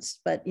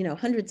sequenced, but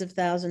hundreds of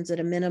thousands at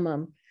a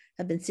minimum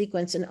have been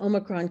sequenced, and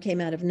Omicron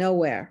came out of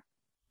nowhere,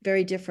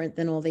 very different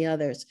than all the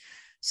others.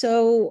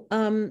 So,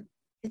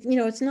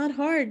 it's not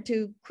hard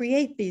to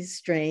create these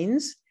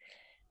strains.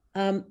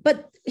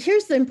 But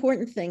here's the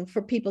important thing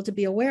for people to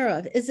be aware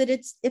of is that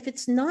if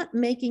it's not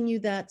making you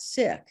that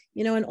sick,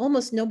 and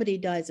almost nobody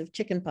dies of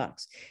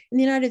chickenpox. In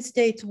the United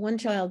States, one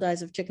child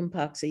dies of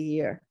chickenpox a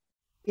year,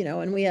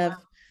 and we have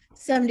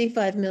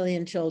 75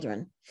 million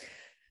children.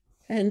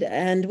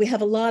 And we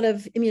have a lot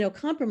of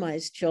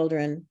immunocompromised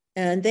children,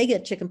 and they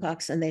get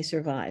chickenpox and they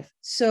survive.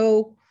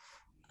 So,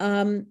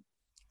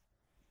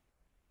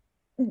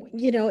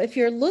 if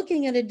you're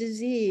looking at a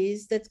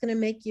disease that's going to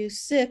make you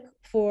sick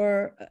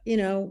for,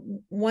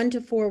 1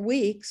 to 4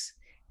 weeks,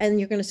 and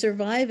you're going to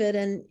survive it,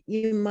 and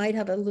you might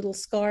have a little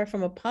scar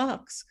from a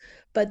pox,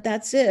 but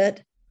that's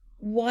it.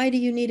 Why do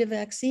you need a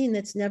vaccine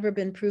that's never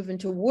been proven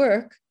to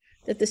work,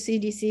 that the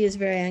CDC is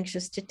very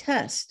anxious to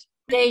test?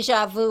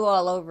 Deja vu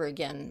all over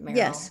again, Meryl.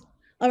 Yes.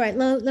 All right.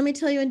 Let me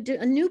tell you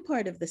a new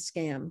part of the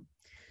scam.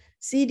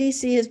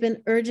 CDC has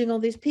been urging all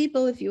these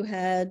people, if you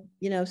had,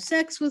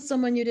 sex with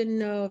someone you didn't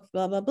know, if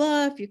blah, blah,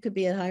 blah, if you could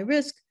be at high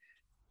risk.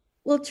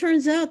 Well, it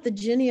turns out the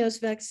Jynneos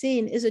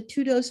vaccine is a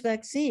 2-dose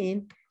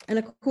vaccine. And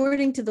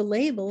according to the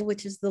label,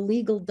 which is the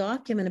legal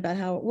document about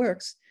how it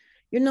works,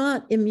 you're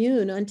not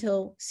immune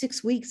until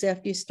 6 weeks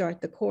after you start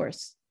the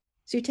course.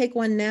 So you take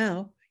one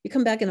now, you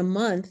come back in a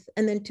month,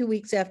 and then 2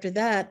 weeks after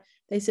that,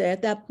 they say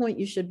at that point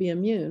you should be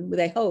immune,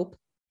 they hope.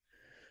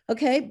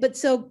 Okay, but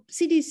so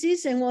CDC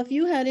is saying, well, if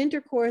you had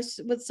intercourse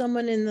with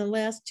someone in the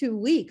last 2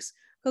 weeks,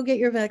 go get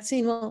your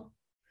vaccine. Well,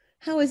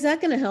 how is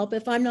that going to help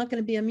if I'm not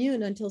going to be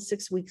immune until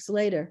 6 weeks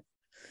later?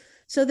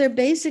 So they're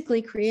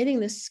basically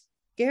creating this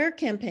scare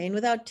campaign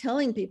without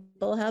telling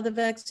people how the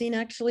vaccine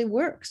actually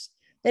works.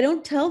 They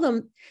don't tell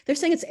them. They're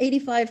saying it's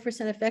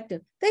 85%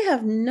 effective. They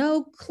have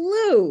no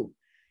clue.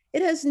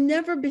 It has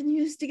never been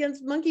used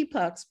against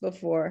monkeypox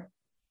before.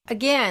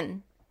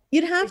 Again,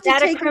 you'd have is to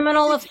that take a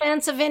criminal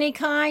offense of any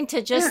kind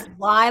to just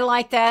lie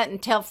like that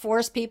and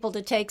force people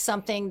to take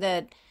something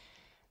that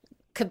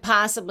could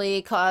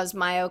possibly cause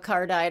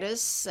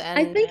myocarditis? And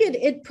I think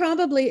it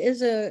probably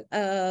is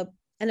an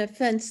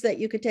offense that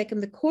you could take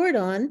them to court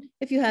on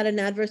if you had an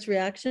adverse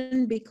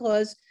reaction,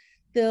 because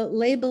the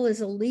label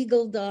is a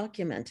legal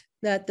document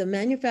that the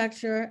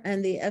manufacturer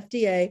and the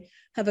FDA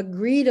have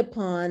agreed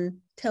upon,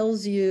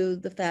 tells you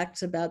the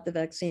facts about the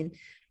vaccine.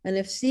 And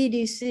if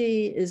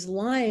CDC is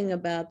lying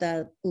about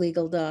that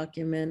legal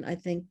document, I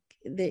think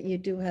that you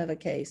do have a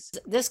case.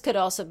 This could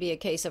also be a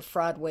case of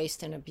fraud,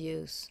 waste, and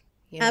abuse.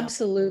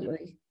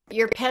 Absolutely.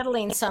 You're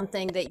peddling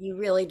something that you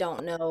really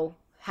don't know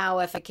how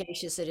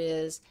efficacious it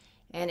is,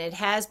 and it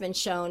has been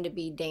shown to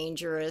be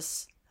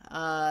dangerous.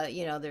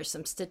 There's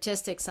some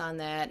statistics on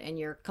that, and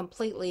you're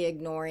completely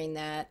ignoring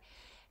that.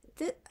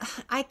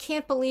 I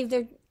can't believe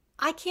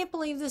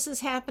this is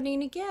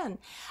happening again.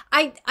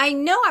 I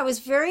know I was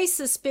very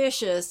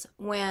suspicious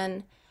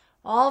when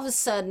all of a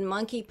sudden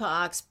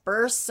monkeypox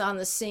bursts on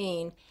the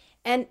scene,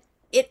 and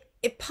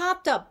it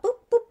popped up, boop,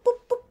 boop, boop,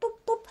 boop, boop,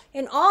 boop,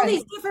 in all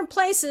these different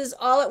places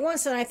all at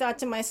once. And I thought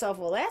to myself,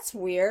 well, that's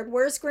weird.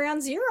 Where's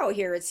ground zero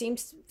here?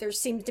 There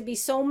seems to be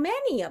so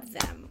many of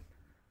them.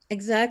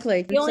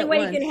 Exactly. The only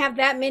way you can have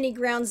that many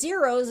ground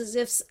zeros is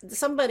if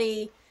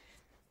somebody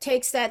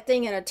takes that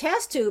thing in a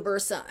test tube or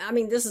something. I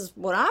mean, this is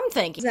what I'm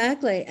thinking.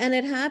 Exactly. And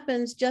it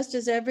happens just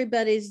as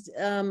everybody's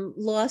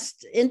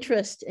lost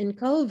interest in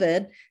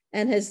COVID.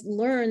 and has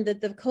learned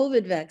that the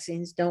COVID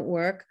vaccines don't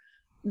work,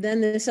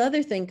 then this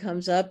other thing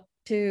comes up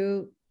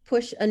to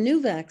push a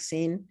new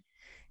vaccine.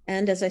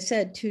 And as I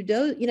said, 2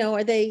 doses,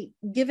 are they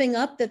giving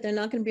up that they're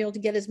not going to be able to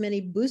get as many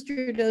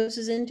booster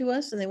doses into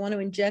us and they want to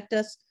inject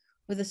us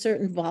with a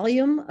certain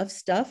volume of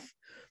stuff?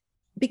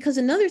 Because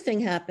another thing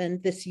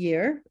happened this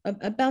year,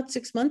 about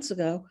 6 months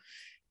ago.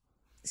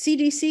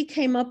 CDC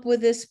came up with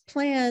this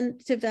plan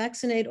to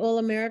vaccinate all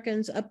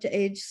Americans up to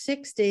age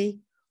 60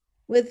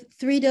 with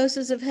 3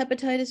 doses of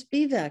hepatitis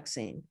B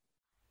vaccine.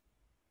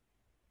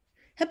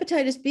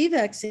 Hepatitis B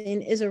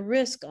vaccine is a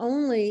risk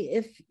only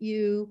if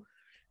you,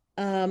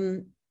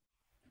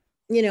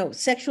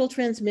 sexual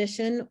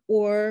transmission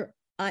or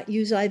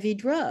use IV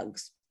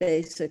drugs,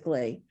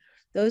 basically.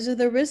 Those are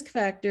the risk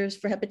factors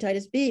for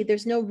hepatitis B.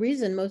 There's no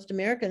reason most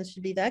Americans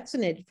should be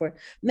vaccinated for it.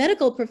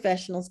 Medical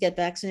professionals get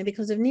vaccinated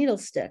because of needle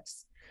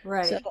sticks.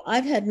 Right. So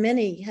I've had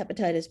many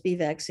hepatitis B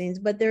vaccines,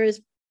 but there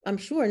is, I'm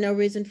sure, no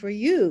reason for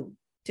you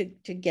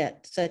to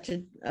get such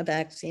a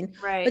vaccine.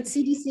 Right. But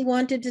CDC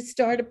wanted to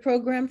start a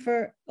program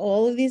for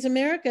all of these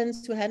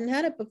Americans who hadn't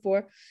had it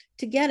before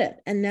to get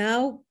it. And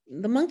now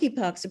the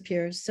monkeypox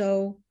appears.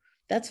 So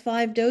that's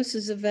 5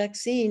 doses of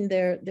vaccine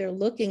they're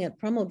looking at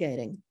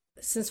promulgating.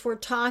 Since we're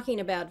talking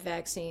about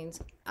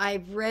vaccines,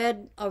 I've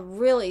read a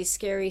really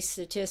scary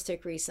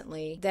statistic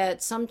recently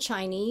that some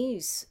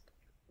Chinese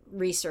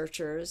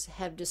researchers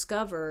have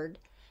discovered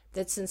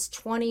that since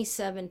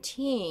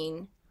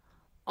 2017,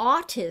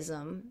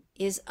 autism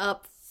is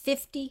up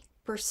 50%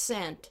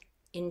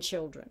 in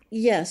children.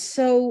 Yes.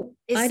 So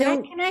is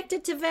that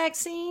connected to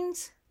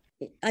vaccines?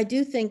 I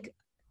do think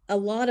a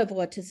lot of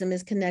autism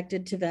is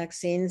connected to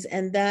vaccines,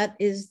 and that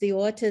is the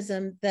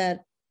autism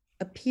that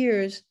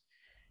appears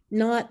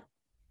not,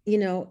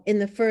 in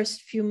the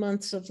first few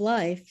months of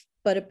life,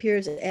 but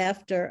appears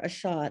after a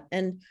shot,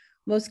 and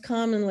most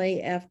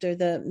commonly after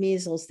the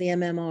measles, the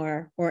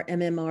MMR or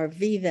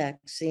MMRV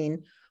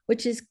vaccine,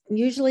 which is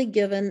usually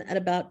given at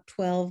about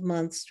 12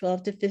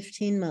 to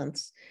 15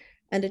 months.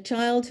 And a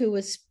child who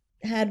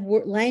had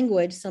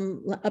language,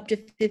 some up to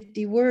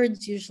 50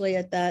 words, usually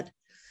at that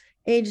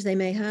age they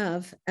may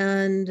have,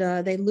 and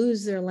they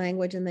lose their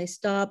language and they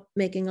stop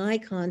making eye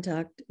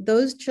contact.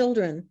 Those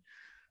children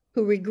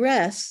who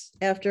regress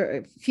after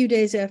a few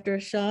days after a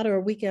shot or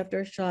a week after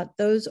a shot,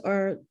 those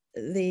are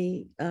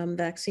the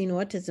vaccine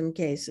autism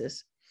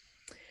cases.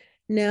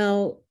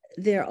 Now,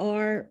 there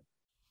are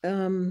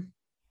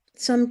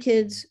some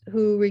kids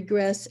who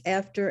regress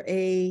after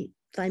a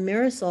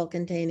thimerosal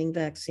containing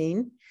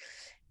vaccine.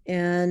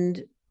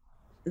 And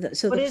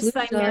so what the is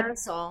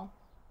thimerosal?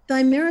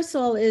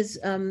 Thimerosal is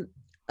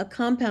a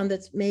compound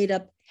that's made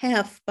up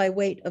half by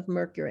weight of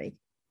mercury.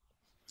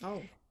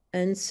 Oh.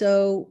 And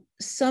so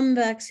some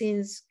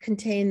vaccines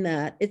contain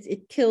that.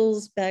 It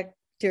kills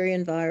bacteria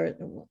and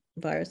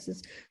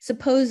viruses.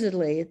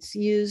 Supposedly, it's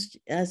used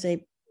as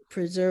a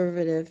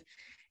preservative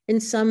in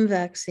some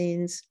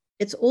vaccines.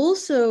 It's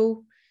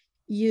also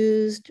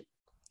used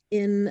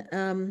in,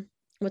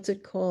 what's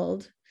it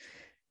called?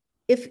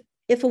 If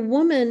a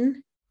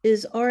woman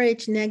is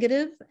Rh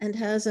negative and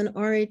has an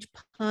Rh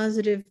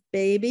positive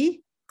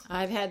baby.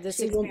 I've had this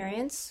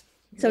experience.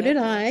 So did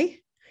I.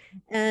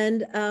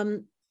 And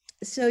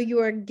so you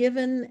are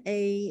given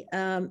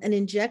an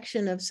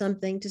injection of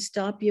something to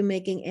stop you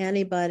making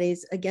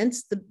antibodies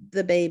against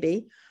the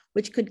baby,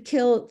 which could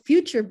kill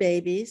future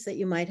babies that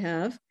you might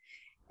have.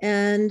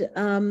 And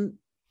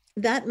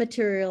that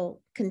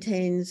material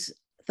contains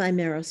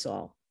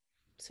thimerosal.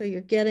 So you're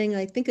getting,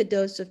 I think, a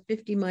dose of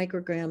 50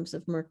 micrograms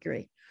of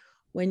mercury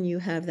when you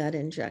have that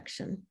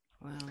injection.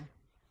 Wow.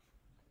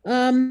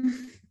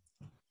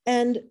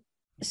 And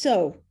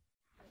so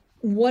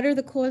what are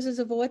the causes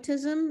of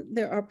autism?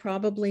 There are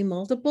probably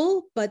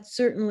multiple, but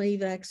certainly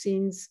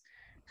vaccines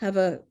have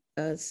a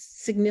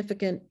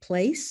significant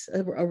place,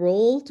 a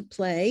role to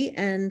play,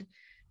 and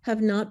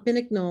have not been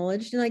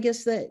acknowledged. And I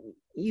guess that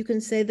you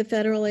can say the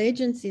federal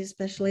agencies,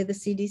 especially the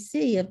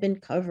CDC, have been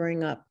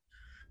covering up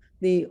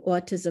the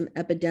autism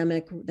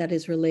epidemic that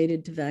is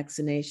related to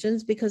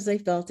vaccinations because they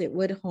felt it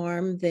would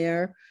harm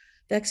their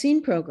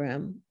vaccine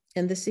program.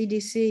 And the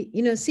CDC,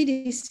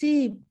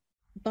 CDC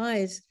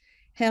buys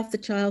half the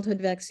childhood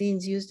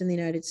vaccines used in the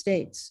United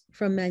States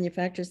from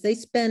manufacturers. They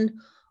spend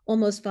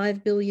almost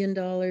 $5 billion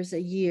a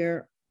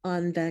year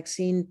on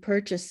vaccine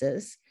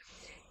purchases,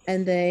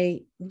 and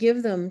they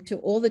give them to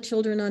all the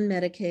children on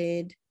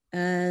Medicaid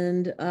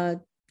and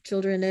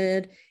children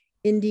at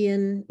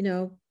Indian,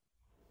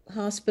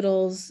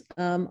 hospitals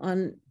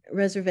on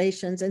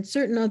reservations and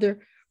certain other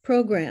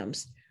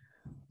programs.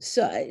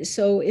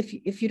 So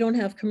if you don't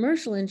have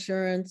commercial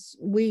insurance,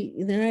 the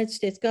United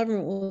States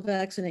government will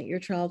vaccinate your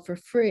child for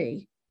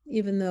free,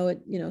 even though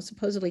it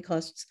supposedly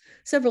costs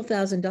several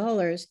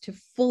 $1,000s to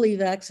fully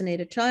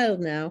vaccinate a child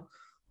now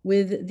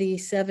with the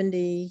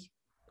 70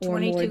 or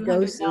more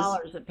doses.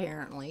 $2,200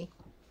 apparently.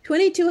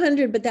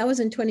 $2,200, but that was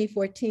in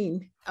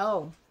 2014.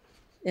 Oh.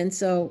 And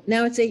so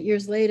now it's 8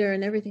 years later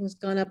and everything's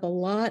gone up a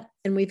lot,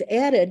 and we've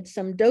added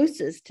some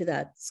doses to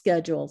that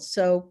schedule.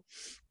 So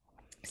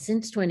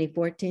since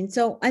 2014.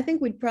 So I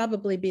think we'd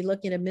probably be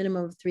looking at a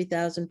minimum of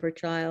 3,000 per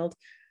child,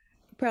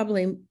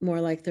 probably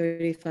more like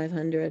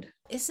 3,500.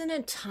 Isn't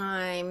it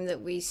time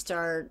that we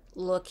start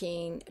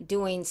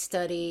doing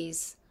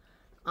studies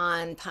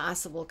on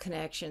possible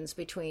connections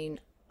between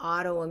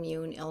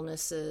autoimmune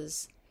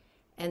illnesses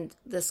and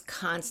this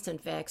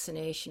constant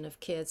vaccination of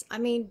kids? I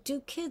mean,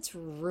 do kids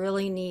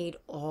really need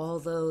all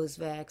those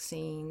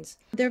vaccines?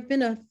 There have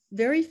been a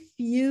very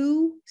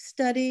few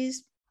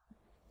studies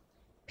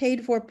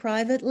paid for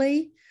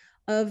privately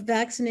of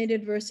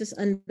vaccinated versus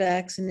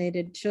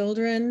unvaccinated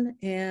children.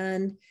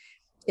 And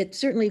it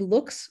certainly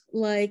looks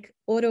like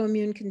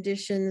autoimmune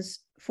conditions,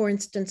 for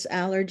instance,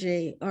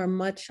 allergy, are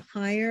much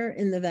higher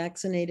in the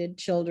vaccinated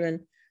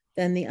children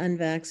than the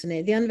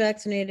unvaccinated. The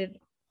unvaccinated,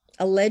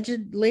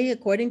 allegedly,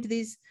 according to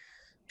these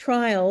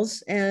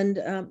trials, and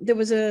there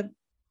was a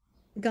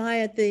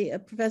guy a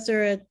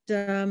professor at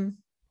I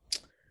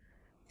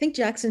think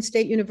Jackson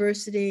State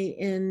University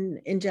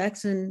in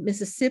Jackson,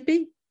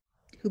 Mississippi,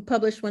 who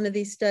published one of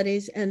these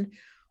studies. And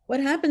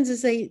what happens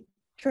is they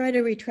try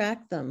to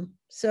retract them.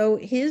 So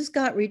his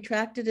got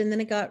retracted and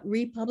then it got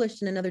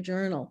republished in another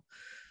journal.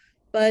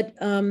 But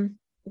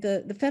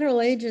the federal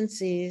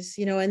agencies,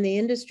 and the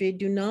industry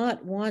do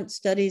not want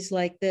studies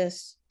like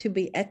this to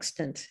be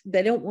extant.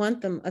 They don't want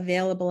them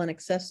available and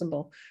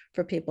accessible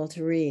for people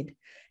to read.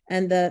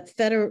 And the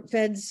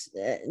feds,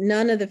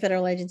 none of the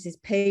federal agencies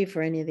pay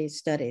for any of these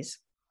studies.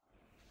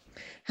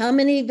 How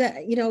many,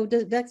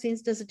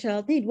 vaccines does a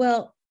child need?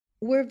 Well,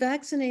 we're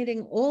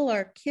vaccinating all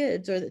our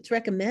kids, or it's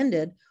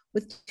recommended,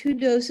 with 2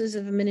 doses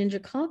of a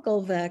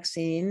meningococcal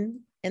vaccine,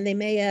 and they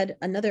may add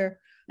a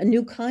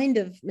new kind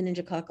of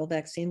meningococcal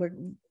vaccine. We're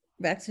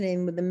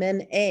vaccinating with the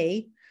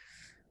Men-A,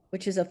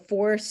 which is a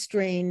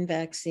 4-strain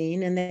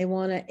vaccine, and they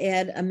want to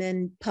add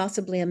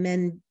possibly a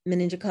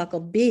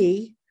meningococcal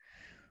B.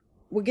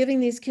 We're giving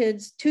these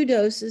kids 2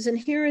 doses, and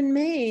here in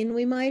Maine,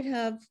 we might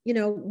have,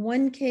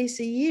 1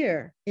 case a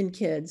year in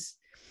kids,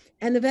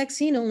 and the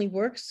vaccine only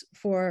works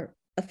for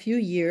a few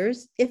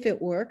years, if it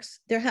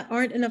works. There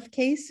aren't enough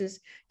cases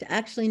to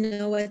actually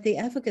know what the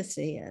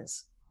efficacy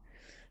is.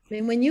 I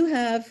mean, when you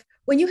have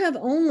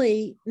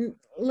only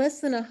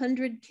less than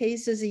 100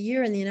 cases a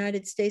year in the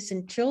United States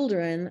in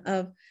children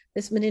of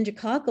this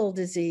meningococcal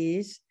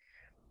disease,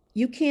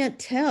 you can't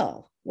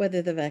tell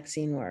whether the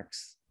vaccine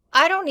works.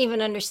 I don't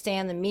even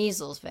understand the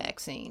measles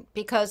vaccine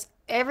because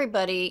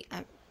everybody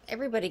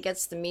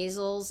gets the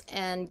measles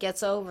and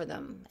gets over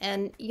them.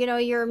 And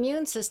your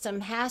immune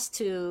system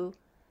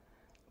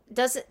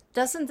doesn't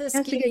this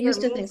Has to give get your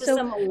used to immune things.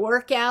 system a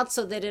workout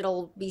so that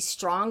it'll be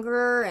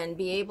stronger and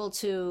be able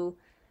to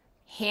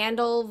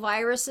handle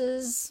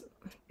viruses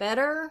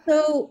better?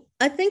 So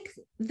I think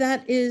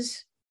that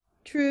is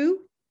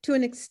true to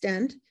an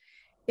extent.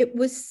 It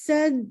was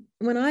said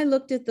when I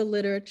looked at the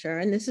literature,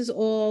 and this is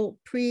all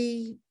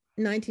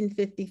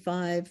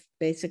pre-1955,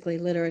 basically,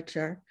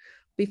 literature,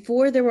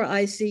 before there were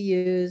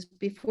ICUs,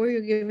 before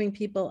you're giving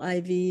people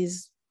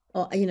IVs,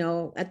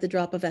 at the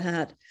drop of a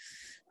hat.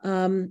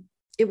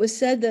 It was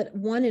said that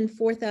 1 in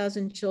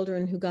 4,000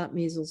 children who got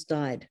measles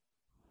died.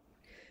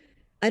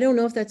 I don't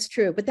know if that's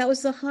true, but that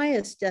was the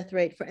highest death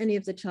rate for any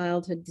of the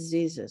childhood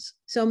diseases.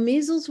 So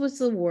measles was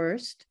the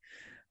worst.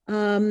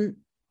 And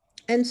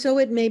so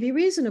it may be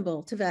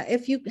reasonable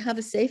if you have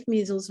a safe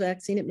measles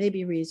vaccine, it may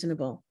be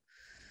reasonable.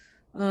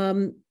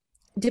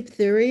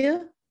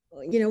 Diphtheria,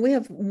 we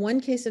have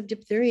 1 case of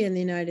diphtheria in the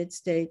United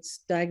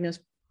States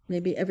diagnosed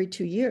maybe every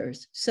 2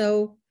 years.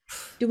 So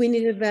do we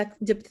need a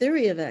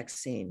diphtheria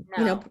vaccine?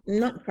 No.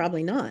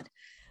 Probably not.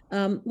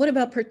 What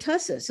about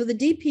pertussis? So the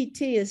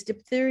DPT is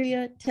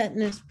diphtheria,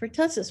 tetanus,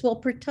 pertussis.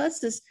 Well,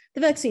 pertussis,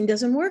 the vaccine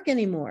doesn't work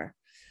anymore.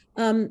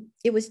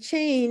 It was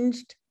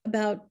changed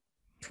about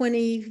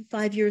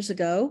 25 years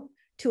ago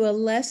to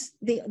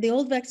the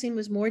old vaccine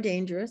was more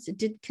dangerous. It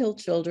did kill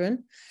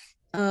children.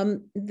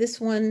 This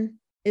one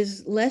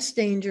is less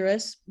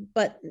dangerous,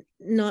 but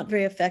not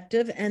very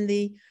effective. And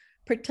the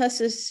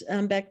pertussis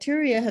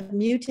bacteria have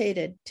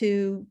mutated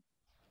to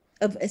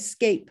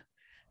escape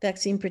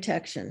vaccine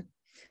protection.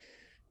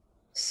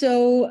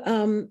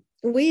 So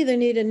we either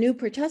need a new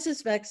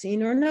pertussis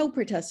vaccine or no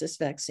pertussis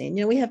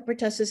vaccine. We have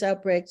pertussis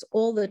outbreaks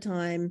all the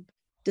time,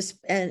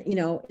 and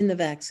in the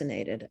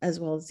vaccinated as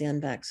well as the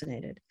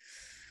unvaccinated.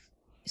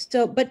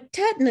 So, but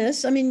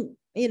tetanus, I mean,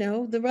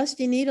 the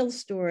rusty needle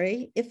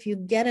story, if you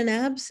get an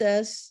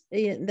abscess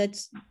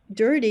that's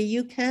dirty,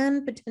 you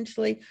can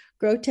potentially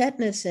grow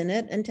tetanus in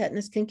it, and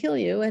tetanus can kill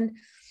you. And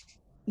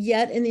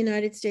yet in the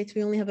United States,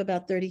 we only have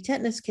about 30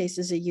 tetanus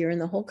cases a year in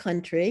the whole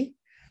country,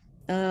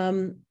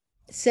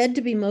 said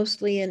to be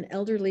mostly in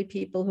elderly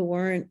people who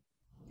weren't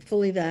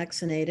fully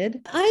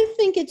vaccinated. I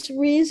think it's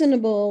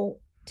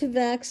reasonable to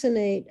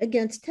vaccinate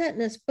against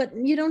tetanus, but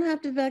you don't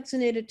have to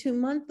vaccinate a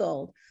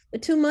 2-month-old. The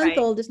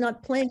 2-month-old is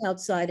not playing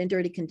outside in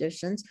dirty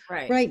conditions.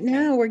 Right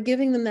now, we're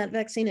giving them that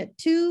vaccine at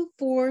 2,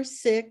 4,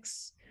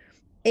 6,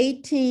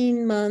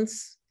 18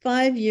 months,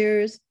 5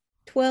 years,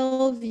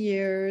 12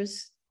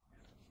 years,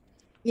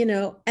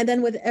 and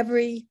then with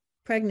every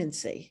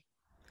pregnancy.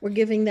 we're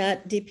giving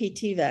that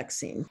DPT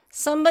vaccine.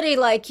 Somebody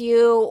like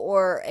you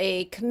or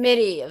a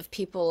committee of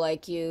people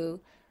like you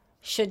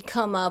should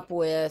come up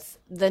with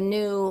the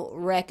new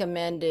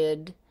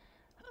recommended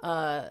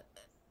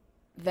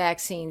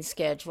vaccine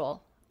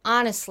schedule.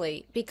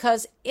 Honestly,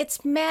 because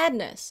it's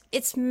madness.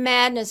 It's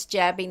madness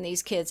jabbing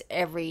these kids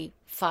every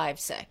 5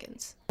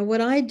 seconds.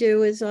 What I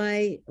do is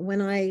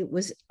when I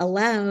was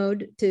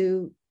allowed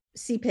to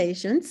see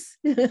patients,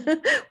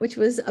 which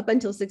was up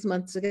until 6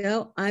 months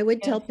ago, I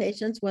would tell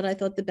patients what I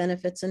thought the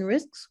benefits and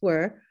risks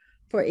were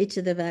for each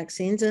of the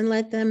vaccines and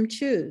let them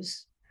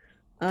choose.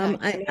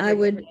 I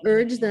would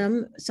urge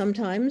them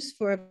sometimes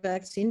for a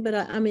vaccine, but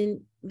I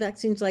mean,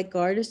 vaccines like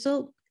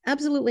Gardasil,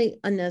 absolutely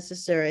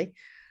unnecessary.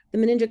 The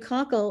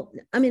meningococcal,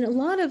 I mean, a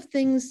lot of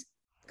things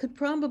could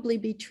probably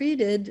be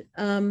treated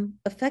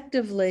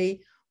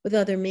effectively with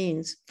other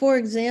means. For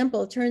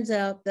example, it turns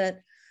out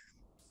that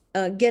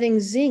getting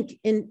zinc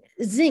in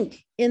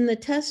the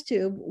test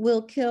tube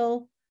will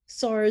kill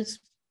SARS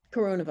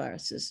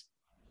coronaviruses,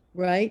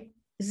 right?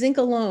 Zinc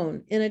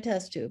alone in a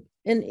test tube,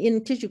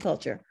 in tissue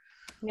culture.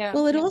 Yeah.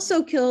 Well, it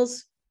also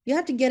kills, you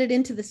have to get it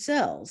into the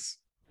cells.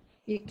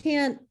 You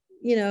can't,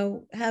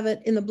 have it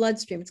in the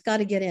bloodstream. It's got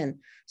to get in.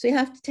 So you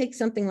have to take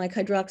something like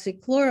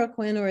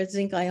hydroxychloroquine or a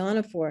zinc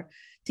ionophore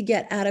to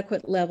get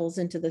adequate levels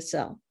into the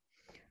cell.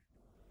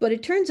 But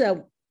it turns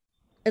out,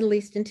 at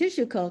least in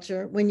tissue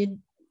culture, when you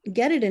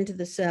get it into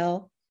the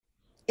cell,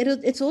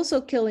 it's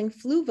also killing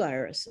flu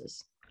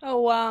viruses.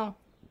 Oh, wow.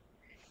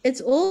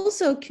 It's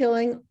also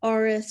killing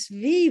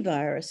RSV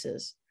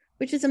viruses,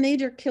 which is a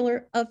major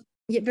killer of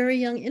very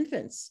young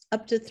infants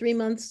up to 3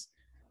 months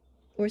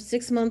or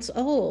 6 months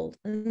old,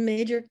 a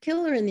major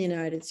killer in the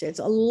United States.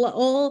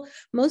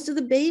 Most of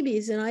the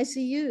babies in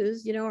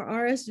ICUs,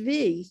 are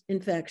RSV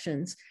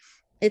infections.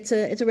 It's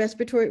a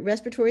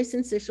respiratory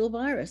syncytial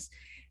virus.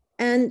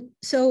 And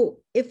so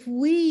if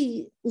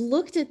we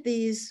looked at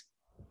these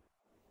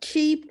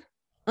cheap,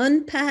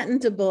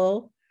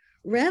 unpatentable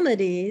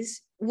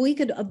remedies, we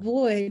could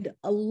avoid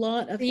a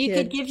lot of You kids.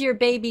 could give your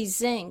baby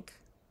zinc.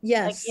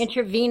 Yes. Like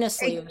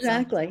intravenously.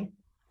 Exactly.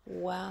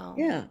 Wow.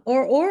 Yeah.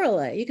 Or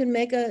orally. You can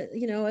make a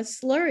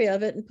slurry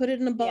of it and put it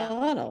in a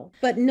bottle.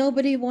 But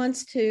nobody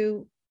wants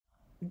to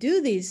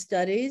do these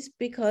studies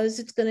because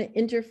it's going to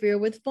interfere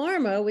with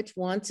pharma, which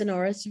wants an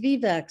RSV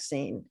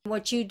vaccine.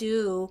 What you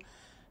do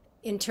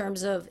in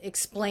terms of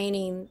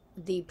explaining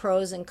the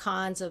pros and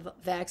cons of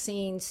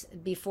vaccines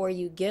before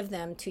you give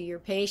them to your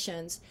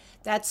patients,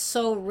 that's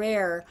so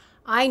rare.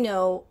 I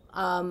know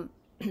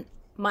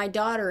my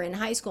daughter in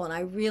high school, and I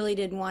really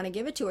didn't want to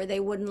give it to her. They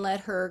wouldn't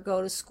let her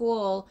go to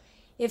school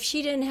if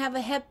she didn't have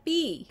a Hep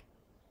B.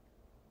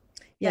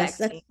 Yes,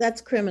 vaccine.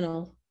 that's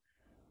criminal.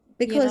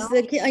 Because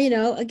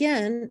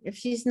again, if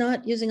she's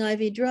not using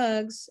IV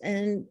drugs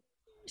and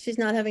she's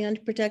not having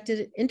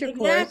unprotected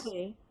intercourse,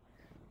 Exactly.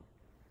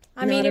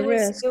 I mean, not a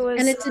risk.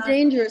 And it's a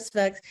dangerous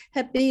vaccine.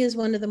 Hep B is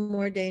one of the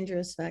more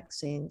dangerous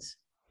vaccines.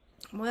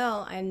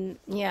 Well, and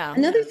yeah.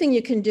 Another thing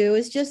you can do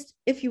is just,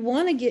 if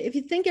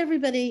you think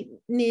everybody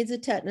needs a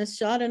tetanus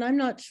shot, and I'm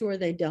not sure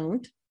they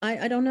don't,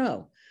 I don't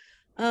know.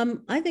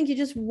 I think you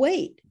just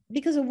wait,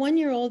 because a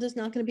 1-year-old is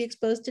not going to be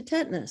exposed to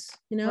tetanus,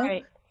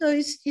 Right. So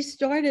you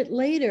start it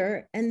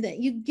later, and that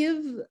you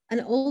give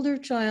an older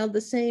child the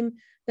same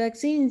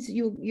vaccines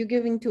you're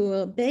giving to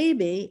a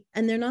baby,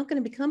 and they're not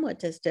going to become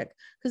autistic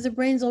because the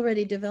brain's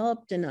already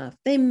developed enough.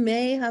 They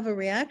may have a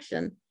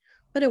reaction,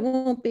 but it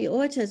won't be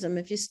autism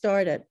if you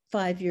start at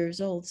 5 years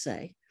old,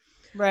 say.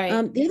 Right.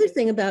 The other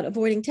thing about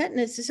avoiding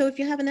tetanus is, so if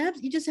you have an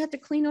abscess, you just have to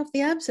clean off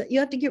the abscess. You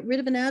have to get rid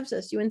of an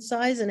abscess. You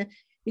incise and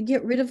you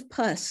get rid of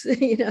pus.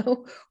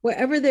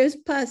 Wherever there's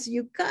pus,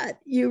 you cut.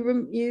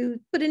 You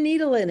put a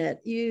needle in it.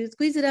 You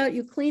squeeze it out.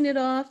 You clean it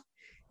off.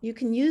 You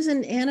can use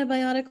an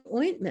antibiotic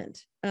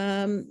ointment.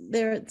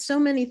 There are so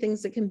many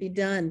things that can be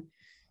done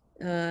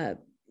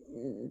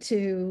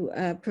to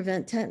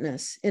prevent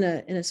tetanus in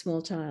a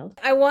small child.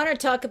 I want to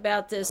talk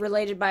about this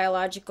related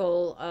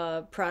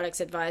biological products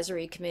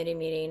advisory committee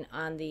meeting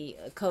on the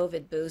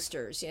COVID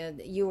boosters.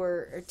 You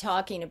were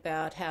talking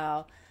about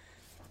how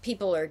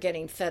people are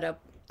getting fed up.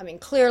 I mean,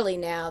 clearly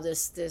now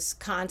this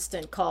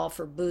constant call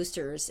for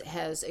boosters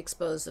has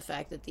exposed the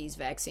fact that these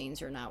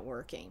vaccines are not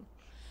working.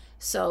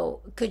 So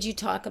could you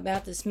talk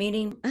about this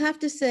meeting? I have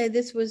to say,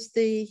 this was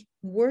the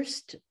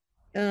worst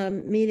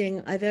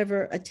meeting I've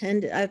ever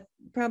attended. I've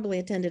probably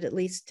attended at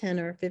least 10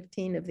 or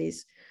 15 of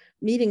these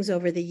meetings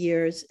over the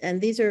years.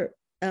 And these are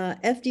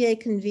FDA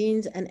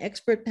convenes an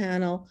expert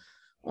panel,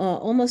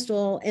 almost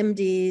all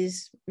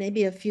MDs,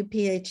 maybe a few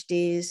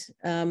PhDs,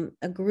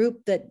 a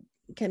group that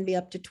can be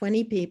up to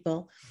 20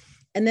 people,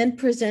 and then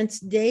presents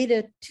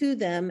data to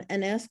them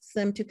and asks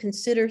them to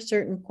consider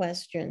certain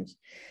questions.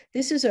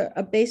 This is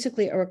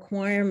basically a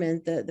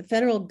requirement. The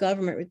federal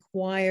government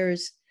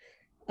requires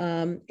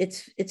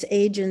its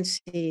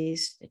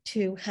agencies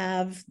to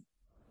have,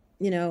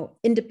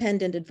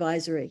 independent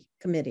advisory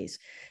committees.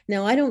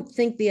 Now, I don't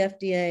think the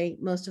FDA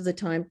most of the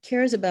time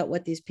cares about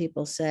what these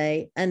people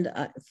say, and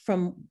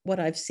from what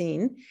I've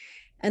seen,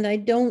 and I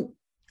don't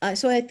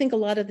So I think a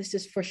lot of this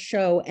is for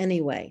show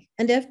anyway.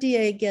 And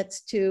FDA gets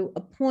to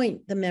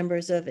appoint the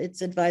members of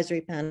its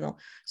advisory panel.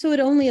 So it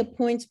only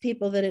appoints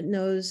people that it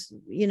knows,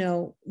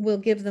 will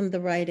give them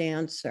the right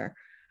answer.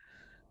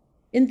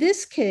 In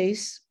this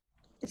case,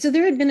 so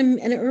there had been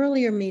an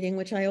earlier meeting,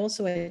 which I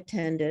also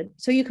attended.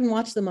 So you can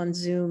watch them on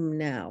Zoom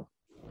now.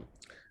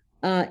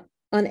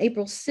 On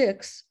April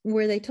 6th,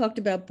 where they talked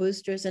about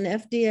boosters, and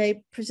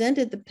FDA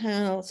presented the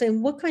panel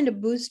saying, what kind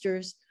of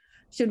boosters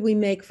should we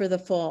make for the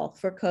fall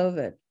for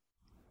COVID?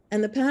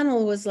 And the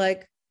panel was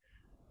like,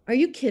 are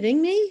you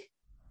kidding me?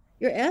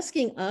 You're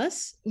asking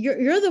us,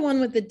 you're the one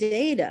with the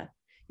data.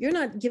 You're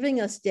not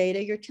giving us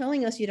data. You're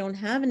telling us you don't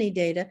have any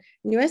data.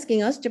 And you're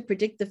asking us to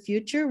predict the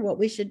future, what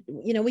we should,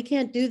 we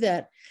can't do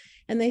that.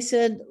 And they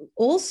said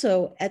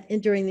also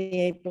during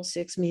the April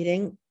 6th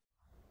meeting,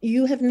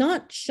 you have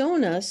not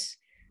shown us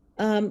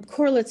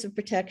correlates of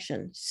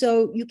protection.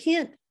 So you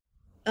can't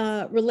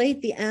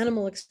relate the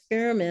animal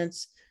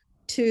experiments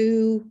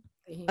to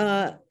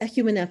a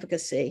human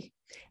efficacy.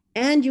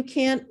 And you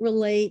can't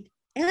relate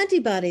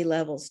antibody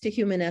levels to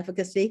human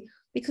efficacy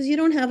because you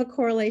don't have a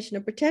correlation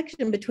of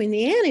protection between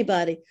the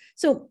antibody.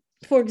 So,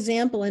 for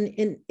example,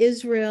 in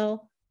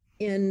Israel,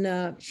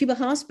 in Sheba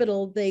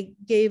Hospital, they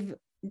gave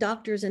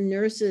doctors and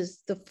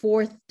nurses the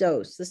 4th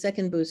dose, the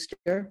second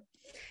booster,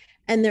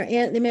 and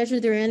they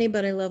measured their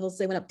antibody levels.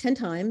 They went up 10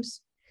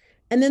 times.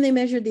 And then they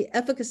measured the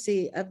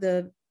efficacy of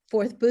the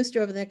 4th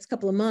booster over the next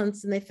couple of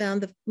months, and they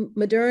found that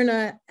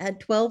Moderna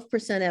had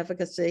 12%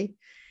 efficacy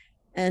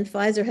and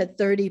Pfizer had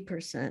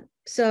 30%.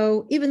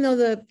 So even though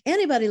the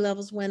antibody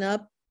levels went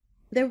up,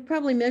 they were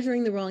probably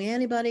measuring the wrong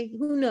antibody.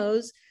 Who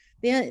knows?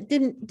 They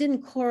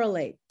didn't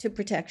correlate to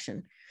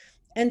protection.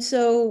 And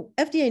so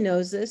FDA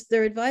knows this,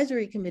 their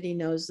advisory committee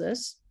knows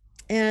this.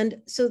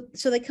 And so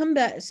they come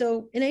back.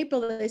 So in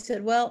April, they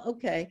said, well,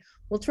 okay,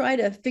 we'll try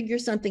to figure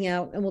something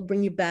out and we'll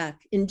bring you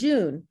back in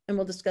June and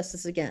we'll discuss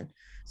this again.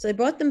 So they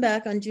brought them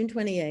back on June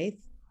 28th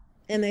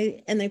and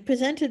they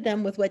presented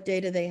them with what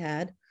data they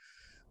had,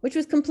 which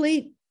was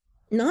complete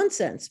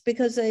nonsense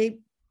because they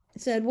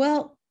said,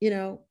 well,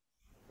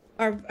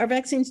 our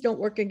vaccines don't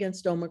work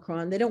against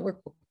Omicron. They don't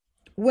work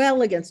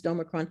well against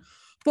Omicron,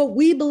 but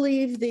we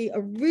believe the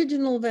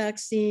original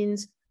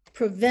vaccines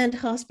prevent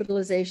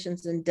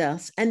hospitalizations and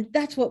deaths. And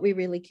that's what we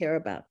really care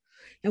about.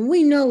 And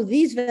we know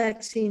these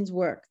vaccines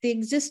work, the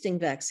existing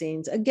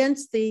vaccines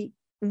against the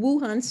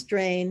Wuhan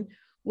strain,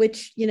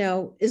 which,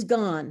 is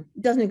gone,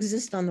 doesn't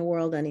exist on the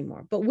world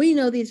anymore. But we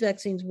know these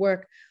vaccines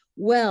work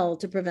well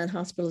to prevent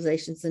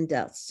hospitalizations and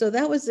deaths. So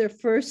that was their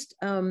first,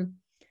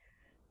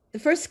 the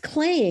first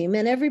claim,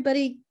 and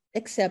everybody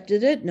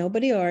accepted it.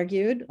 Nobody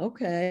argued.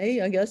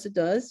 Okay, I guess it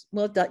does.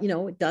 Well,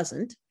 it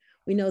doesn't.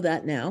 We know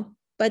that now.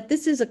 But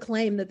this is a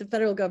claim that the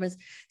federal government,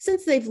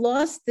 since they've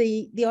lost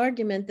the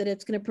argument that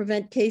it's going to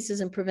prevent cases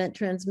and prevent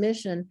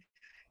transmission,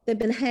 they've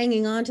been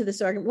hanging on to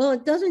this argument. Well,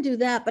 it doesn't do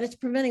that, but it's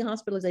preventing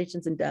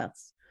hospitalizations and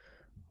deaths.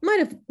 Might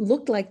have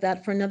looked like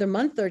that for another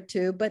month or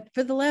two, but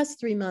for the last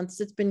 3 months,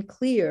 it's been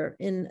clear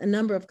in a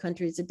number of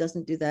countries it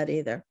doesn't do that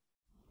either.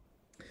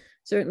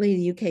 Certainly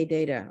the UK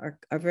data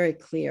are very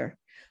clear.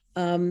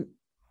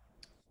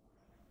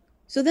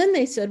 So then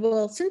they said,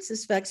 well, since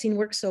this vaccine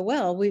works so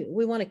well,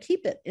 we want to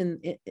keep it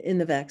in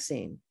the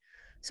vaccine.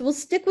 So we'll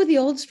stick with the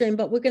old strain,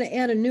 but we're going to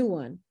add a new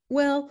one.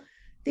 Well,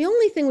 the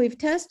only thing we've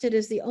tested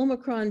is the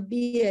Omicron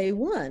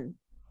BA1.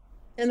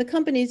 And the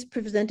companies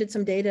presented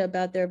some data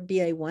about their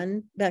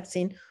BA1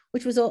 vaccine,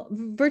 which was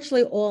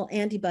virtually all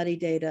antibody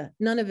data,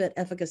 none of it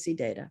efficacy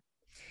data.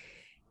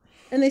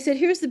 And they said,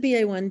 here's the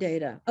BA1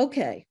 data.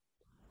 Okay,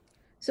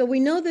 so we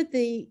know that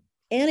the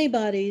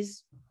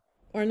antibodies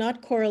are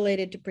not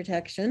correlated to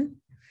protection.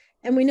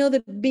 And we know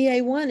that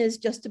BA1 is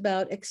just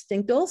about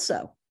extinct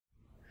also.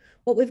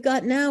 What we've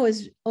got now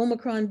is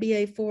Omicron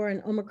BA4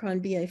 and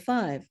Omicron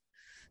BA5.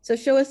 So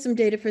show us some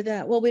data for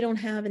that. Well, we don't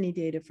have any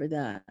data for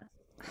that.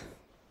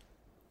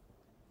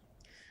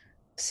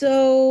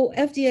 So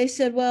FDA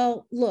said,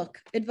 well, look,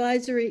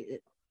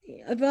 advisory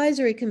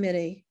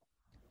committee,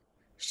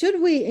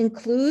 should we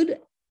include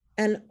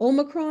an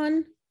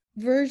Omicron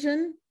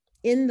version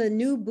in the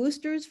new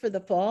boosters for the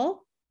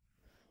fall?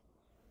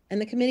 And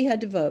the committee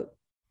had to vote.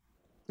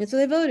 And so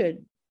they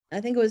voted.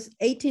 I think it was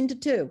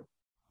 18-2.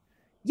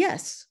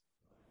 Yes.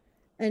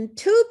 And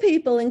 2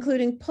 people,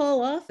 including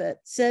Paul Offit,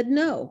 said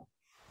no.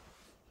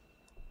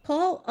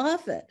 Paul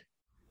Offit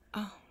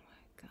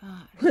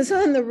was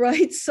on the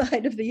right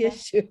side of the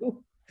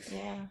issue.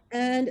 Yeah.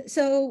 And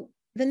so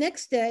the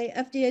next day,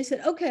 FDA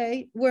said,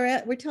 okay,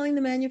 we're telling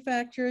the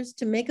manufacturers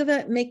to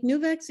make new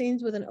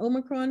vaccines with an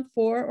Omicron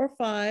 4 or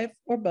 5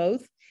 or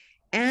both,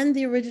 and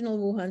the original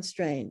Wuhan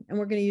strain. And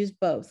we're going to use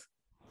both.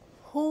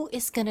 Who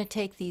is going to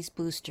take these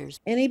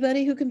boosters?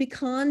 Anybody who can be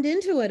conned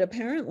into it,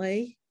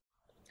 apparently.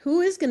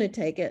 Who is going to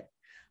take it?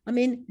 I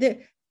mean, the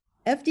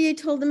FDA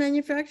told the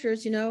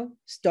manufacturers,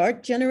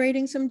 start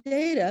generating some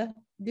data,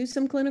 do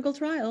some clinical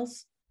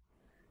trials,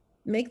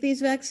 make these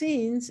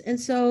vaccines. And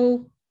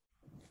so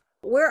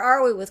where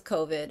are we with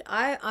COVID?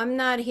 I'm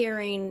not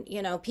hearing,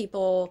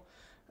 people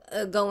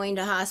going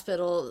to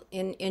hospital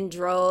in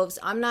droves.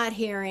 I'm not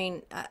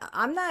hearing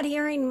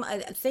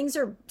things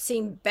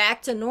seem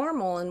back to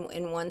normal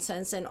in one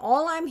sense, and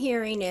all I'm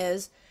hearing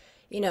is,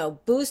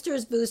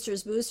 boosters,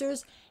 boosters,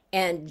 boosters,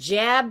 and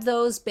jab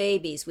those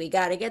babies. We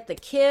got to get the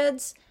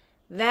kids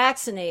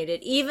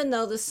vaccinated, even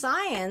though the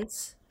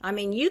science, I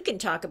mean, you can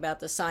talk about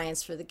the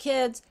science for the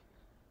kids,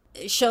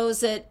 shows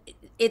that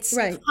it's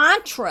Right,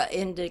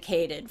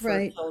 contraindicated for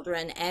right.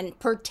 children and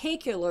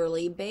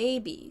particularly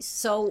babies.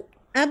 So,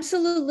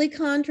 Absolutely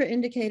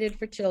contraindicated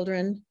for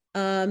children.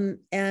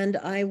 And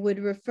I would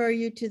refer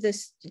you to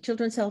this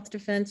Children's Health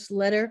Defense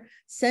letter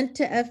sent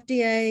to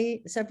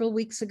FDA several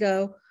weeks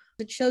ago.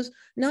 It shows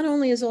not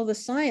only is all the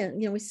science,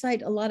 we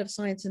cite a lot of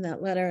science in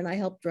that letter, and I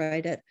helped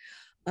write it,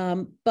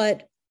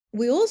 but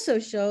we also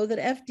show that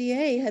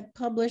FDA had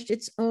published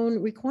its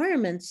own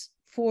requirements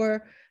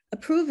for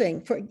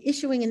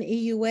issuing an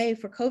EUA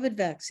for COVID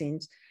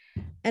vaccines.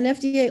 And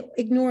FDA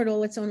ignored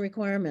all its own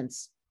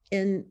requirements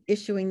in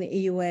issuing the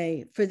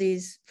EUA for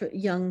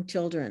young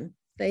children.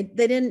 They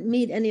didn't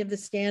meet any of the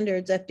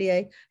standards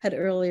FDA had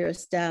earlier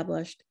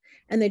established,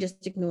 and they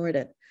just ignored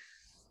it.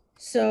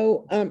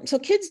 So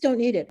kids don't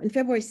need it. In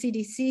February,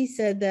 CDC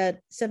said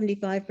that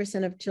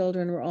 75% of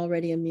children were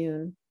already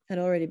immune, had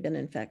already been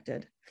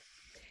infected.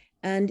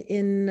 And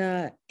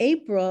in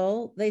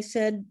April, they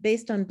said,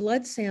 based on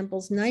blood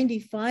samples,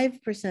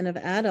 95% of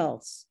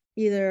adults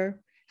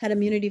either had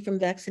immunity from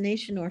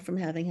vaccination or from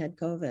having had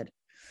COVID.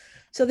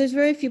 So there's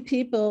very few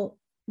people,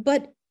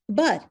 but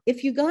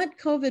if you got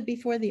COVID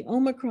before the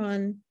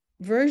Omicron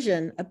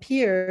version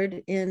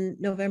appeared in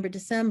November,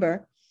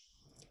 December,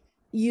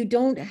 you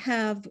only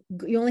have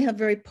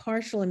very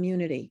partial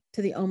immunity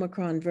to the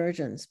Omicron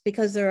versions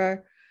because there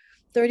are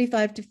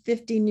 35 to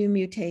 50 new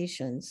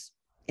mutations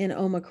in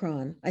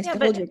Omicron. I yeah, told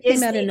but you it is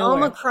came out of the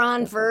nowhere.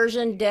 Omicron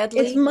version It's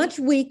deadly? much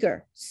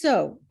weaker.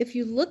 So if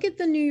you look at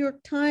the New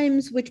York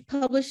Times, which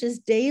publishes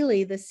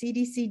daily the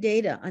CDC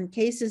data on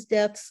cases,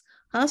 deaths,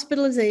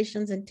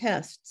 hospitalizations, and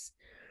tests,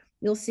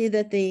 you'll see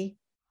that the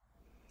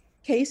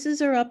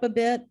cases are up a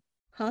bit,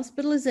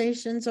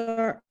 hospitalizations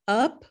are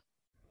up,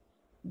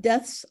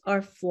 deaths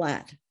are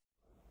flat.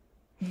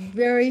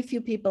 Very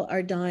few people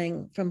are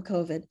dying from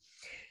COVID.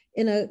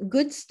 In a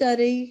good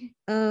study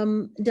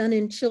done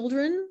in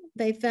children,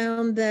 they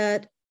found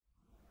that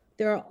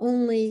there are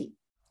only,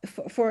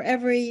 for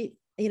every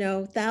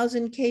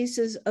 1,000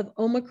 cases of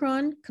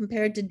Omicron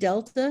compared to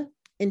Delta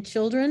in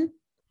children,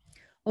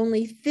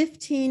 only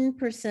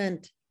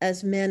 15%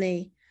 as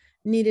many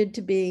needed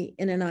to be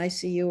in an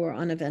ICU or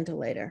on a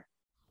ventilator.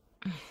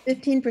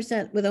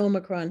 15% with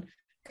Omicron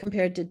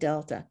compared to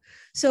Delta.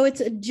 So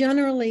it's a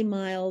generally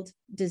mild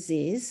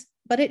disease,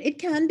 but it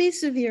can be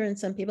severe in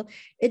some people.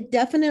 It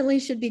definitely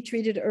should be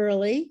treated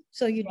early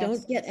so you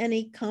don't get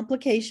any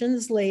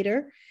complications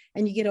later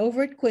and you get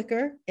over it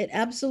quicker. It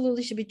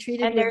absolutely should be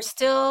treated And with. there's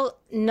still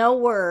no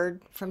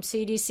word from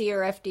CDC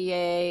or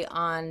FDA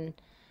on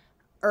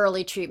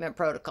early treatment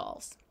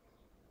protocols.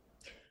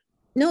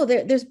 No,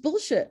 there's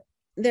bullshit.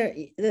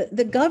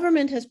 The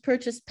government has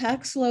purchased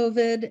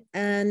Paxlovid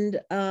and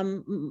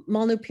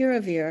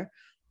Molnupiravir,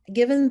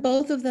 given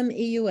both of them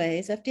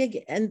EUAs,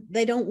 FDA, and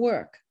they don't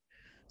work.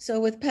 So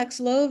with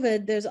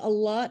Paxlovid, there's a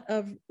lot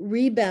of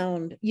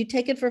rebound. You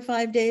take it for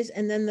 5 days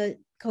and then the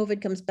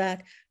COVID comes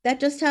back. That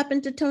just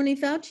happened to Tony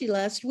Fauci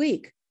last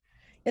week.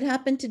 It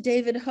happened to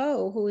David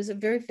Ho, who is a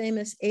very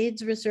famous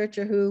AIDS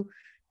researcher who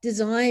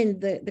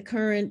designed the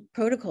current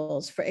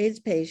protocols for AIDS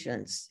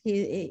patients.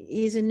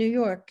 He's in New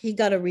York. He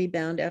got a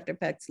rebound after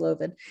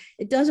Paxlovid.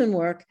 It doesn't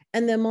work.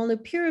 And the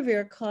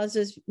molnupiravir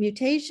causes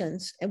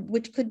mutations,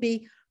 which could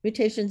be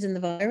mutations in the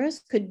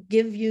virus, could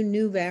give you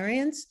new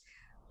variants,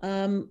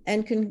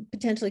 and can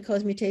potentially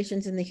cause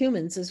mutations in the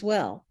humans as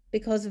well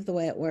because of the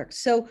way it works.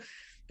 So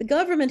the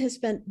government has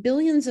spent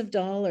billions of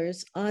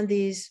dollars on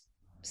these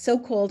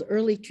so-called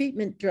early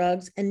treatment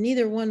drugs, and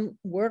neither one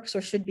works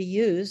or should be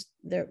used.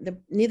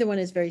 Neither one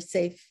is very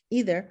safe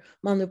either.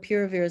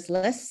 Molnupiravir is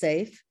less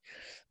safe,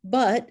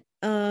 but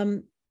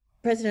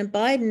President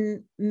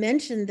Biden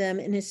mentioned them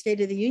in his State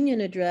of the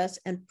Union address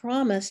and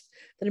promised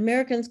that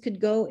Americans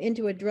could go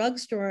into a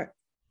drugstore,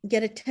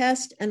 get a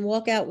test, and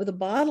walk out with a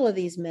bottle of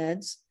these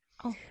meds.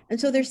 Oh. And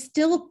so they're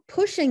still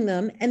pushing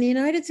them, and the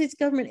United States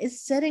government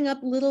is setting up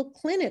little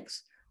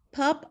clinics,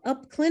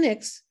 pop-up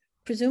clinics,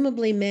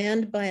 presumably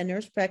manned by a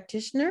nurse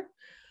practitioner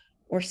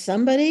or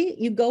somebody.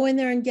 You go in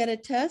there and get a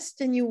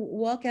test and you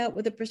walk out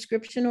with a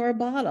prescription or a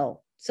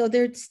bottle. So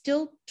they're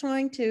still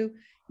trying to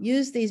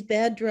use these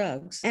bad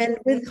drugs and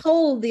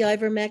withhold the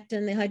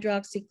ivermectin, the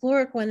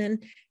hydroxychloroquine,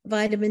 and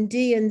vitamin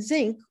D and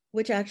zinc,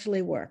 which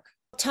actually work.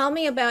 Tell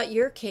me about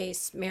your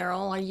case,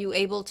 Meryl. Are you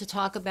able to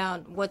talk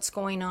about what's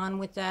going on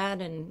with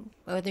that and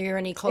whether you're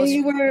any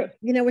closer?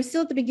 We're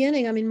still at the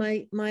beginning. I mean,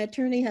 my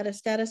attorney had a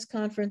status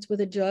conference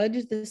with a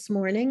judge this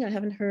morning. I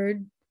haven't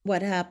heard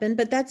what happened,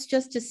 but that's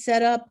just to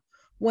set up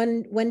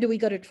when do we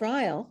go to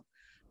trial.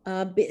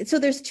 So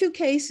there's two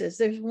cases.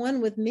 There's one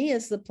with me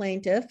as the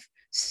plaintiff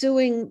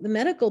suing the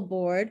medical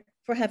board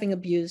for having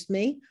abused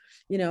me,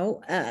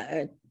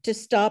 to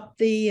stop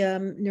the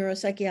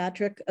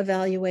neuropsychiatric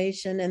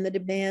evaluation and the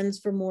demands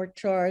for more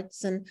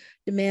charts and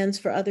demands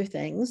for other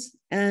things.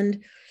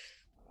 And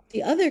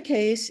the other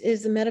case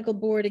is the medical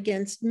board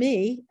against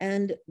me,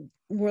 and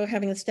we're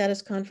having a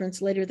status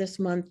conference later this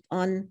month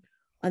on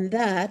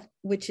that,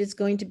 which is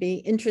going to be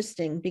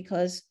interesting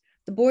because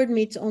the board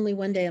meets only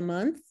one day a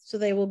month. So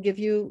they will give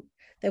you,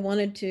 they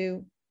wanted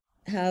to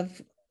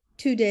have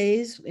 2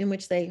 days in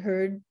which they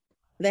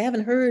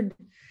haven't heard.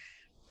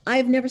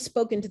 I've never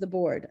spoken to the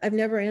board. I've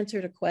never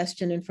answered a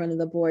question in front of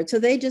the board. So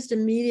they just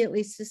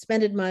immediately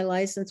suspended my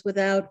license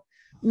without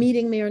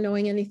meeting me or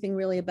knowing anything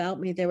really about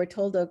me. They were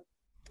told a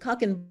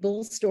cock and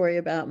bull story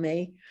about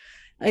me.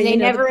 And they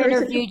never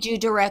interviewed you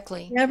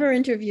directly. Never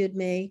interviewed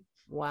me.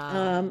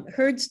 Wow.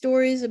 Heard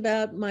stories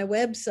about my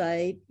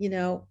website,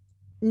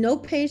 no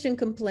patient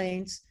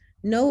complaints,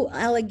 no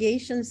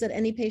allegations that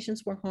any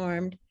patients were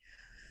harmed,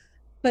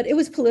 but it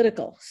was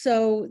political.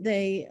 So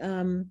they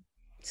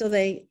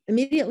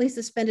immediately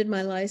suspended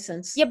my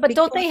license. Yeah, but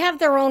don't they have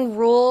their own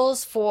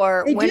rules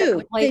for when a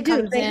complaint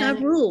comes in? They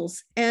have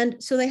rules.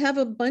 And so they have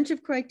a bunch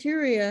of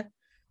criteria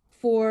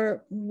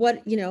for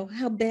what,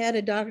 how bad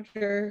a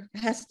doctor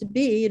has to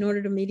be in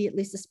order to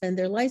immediately suspend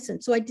their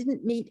license. So I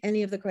didn't meet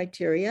any of the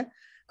criteria.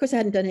 Of course, I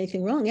hadn't done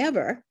anything wrong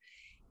ever.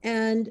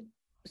 And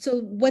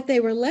so what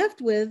they were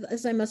left with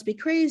is I must be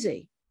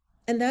crazy.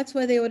 And that's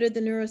why they ordered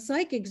the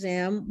neuropsych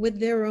exam with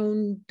their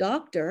own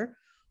doctor,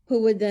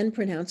 who would then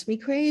pronounce me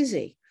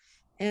crazy.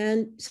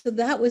 And so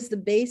that was the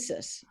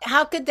basis.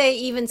 How could they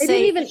even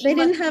say? They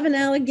didn't have an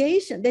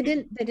allegation. They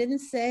didn't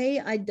say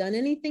I'd done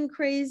anything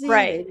crazy.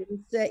 Right. They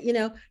didn't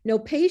say, no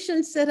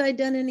patient said I'd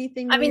done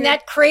anything. I mean,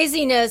 that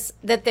craziness,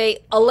 that they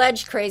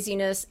alleged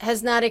craziness,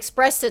 has not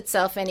expressed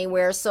itself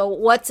anywhere. So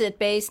what's it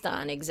based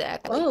on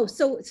exactly? Oh,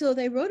 so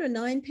they wrote a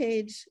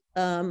 9-page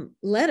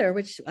letter,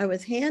 which I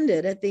was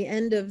handed at the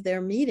end of their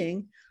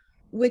meeting,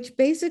 which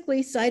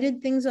basically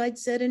cited things I'd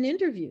said in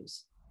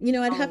interviews.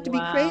 I'd have to be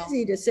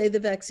crazy to say the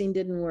vaccine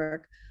didn't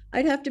work.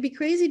 I'd have to be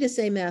crazy to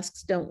say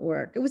masks don't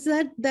work. It was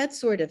that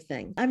sort of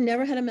thing. I've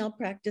never had a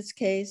malpractice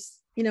case.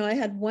 I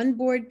had one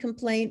board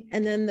complaint,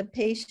 and then the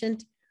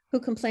patient who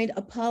complained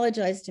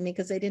apologized to me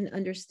because they didn't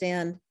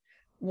understand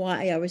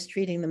why I was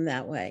treating them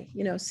that way.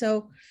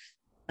 So,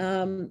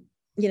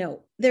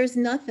 there's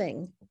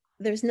nothing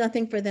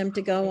for them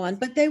to go on.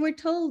 But they were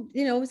told,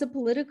 it was a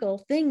political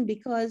thing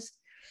because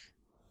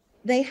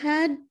they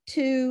had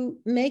to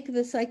make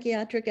the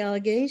psychiatric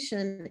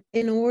allegation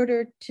in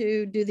order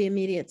to do the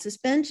immediate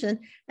suspension,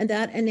 and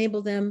that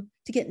enabled them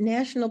to get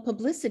national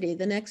publicity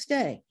the next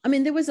day. I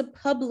mean, there was a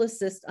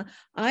publicist.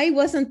 I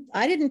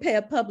didn't pay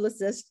a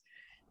publicist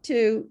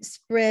to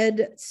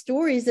spread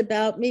stories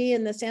about me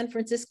in the San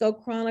Francisco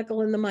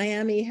Chronicle and the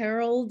Miami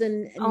Herald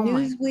and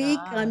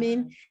Newsweek. I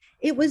mean,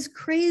 it was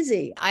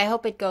crazy. I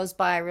hope it goes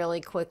by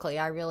really quickly.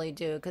 I really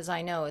do, because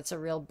I know it's a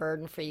real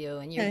burden for you,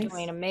 and you're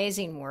doing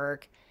amazing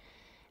work.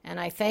 And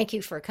I thank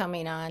you for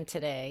coming on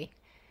today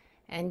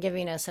and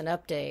giving us an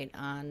update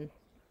on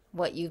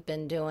what you've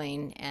been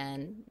doing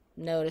and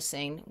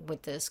noticing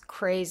with this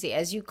crazy,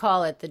 as you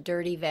call it, the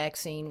dirty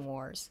vaccine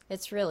wars.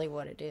 It's really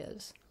what it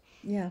is.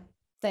 Yeah.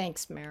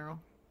 Thanks, Meryl.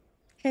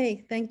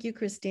 Hey, thank you,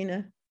 Christina.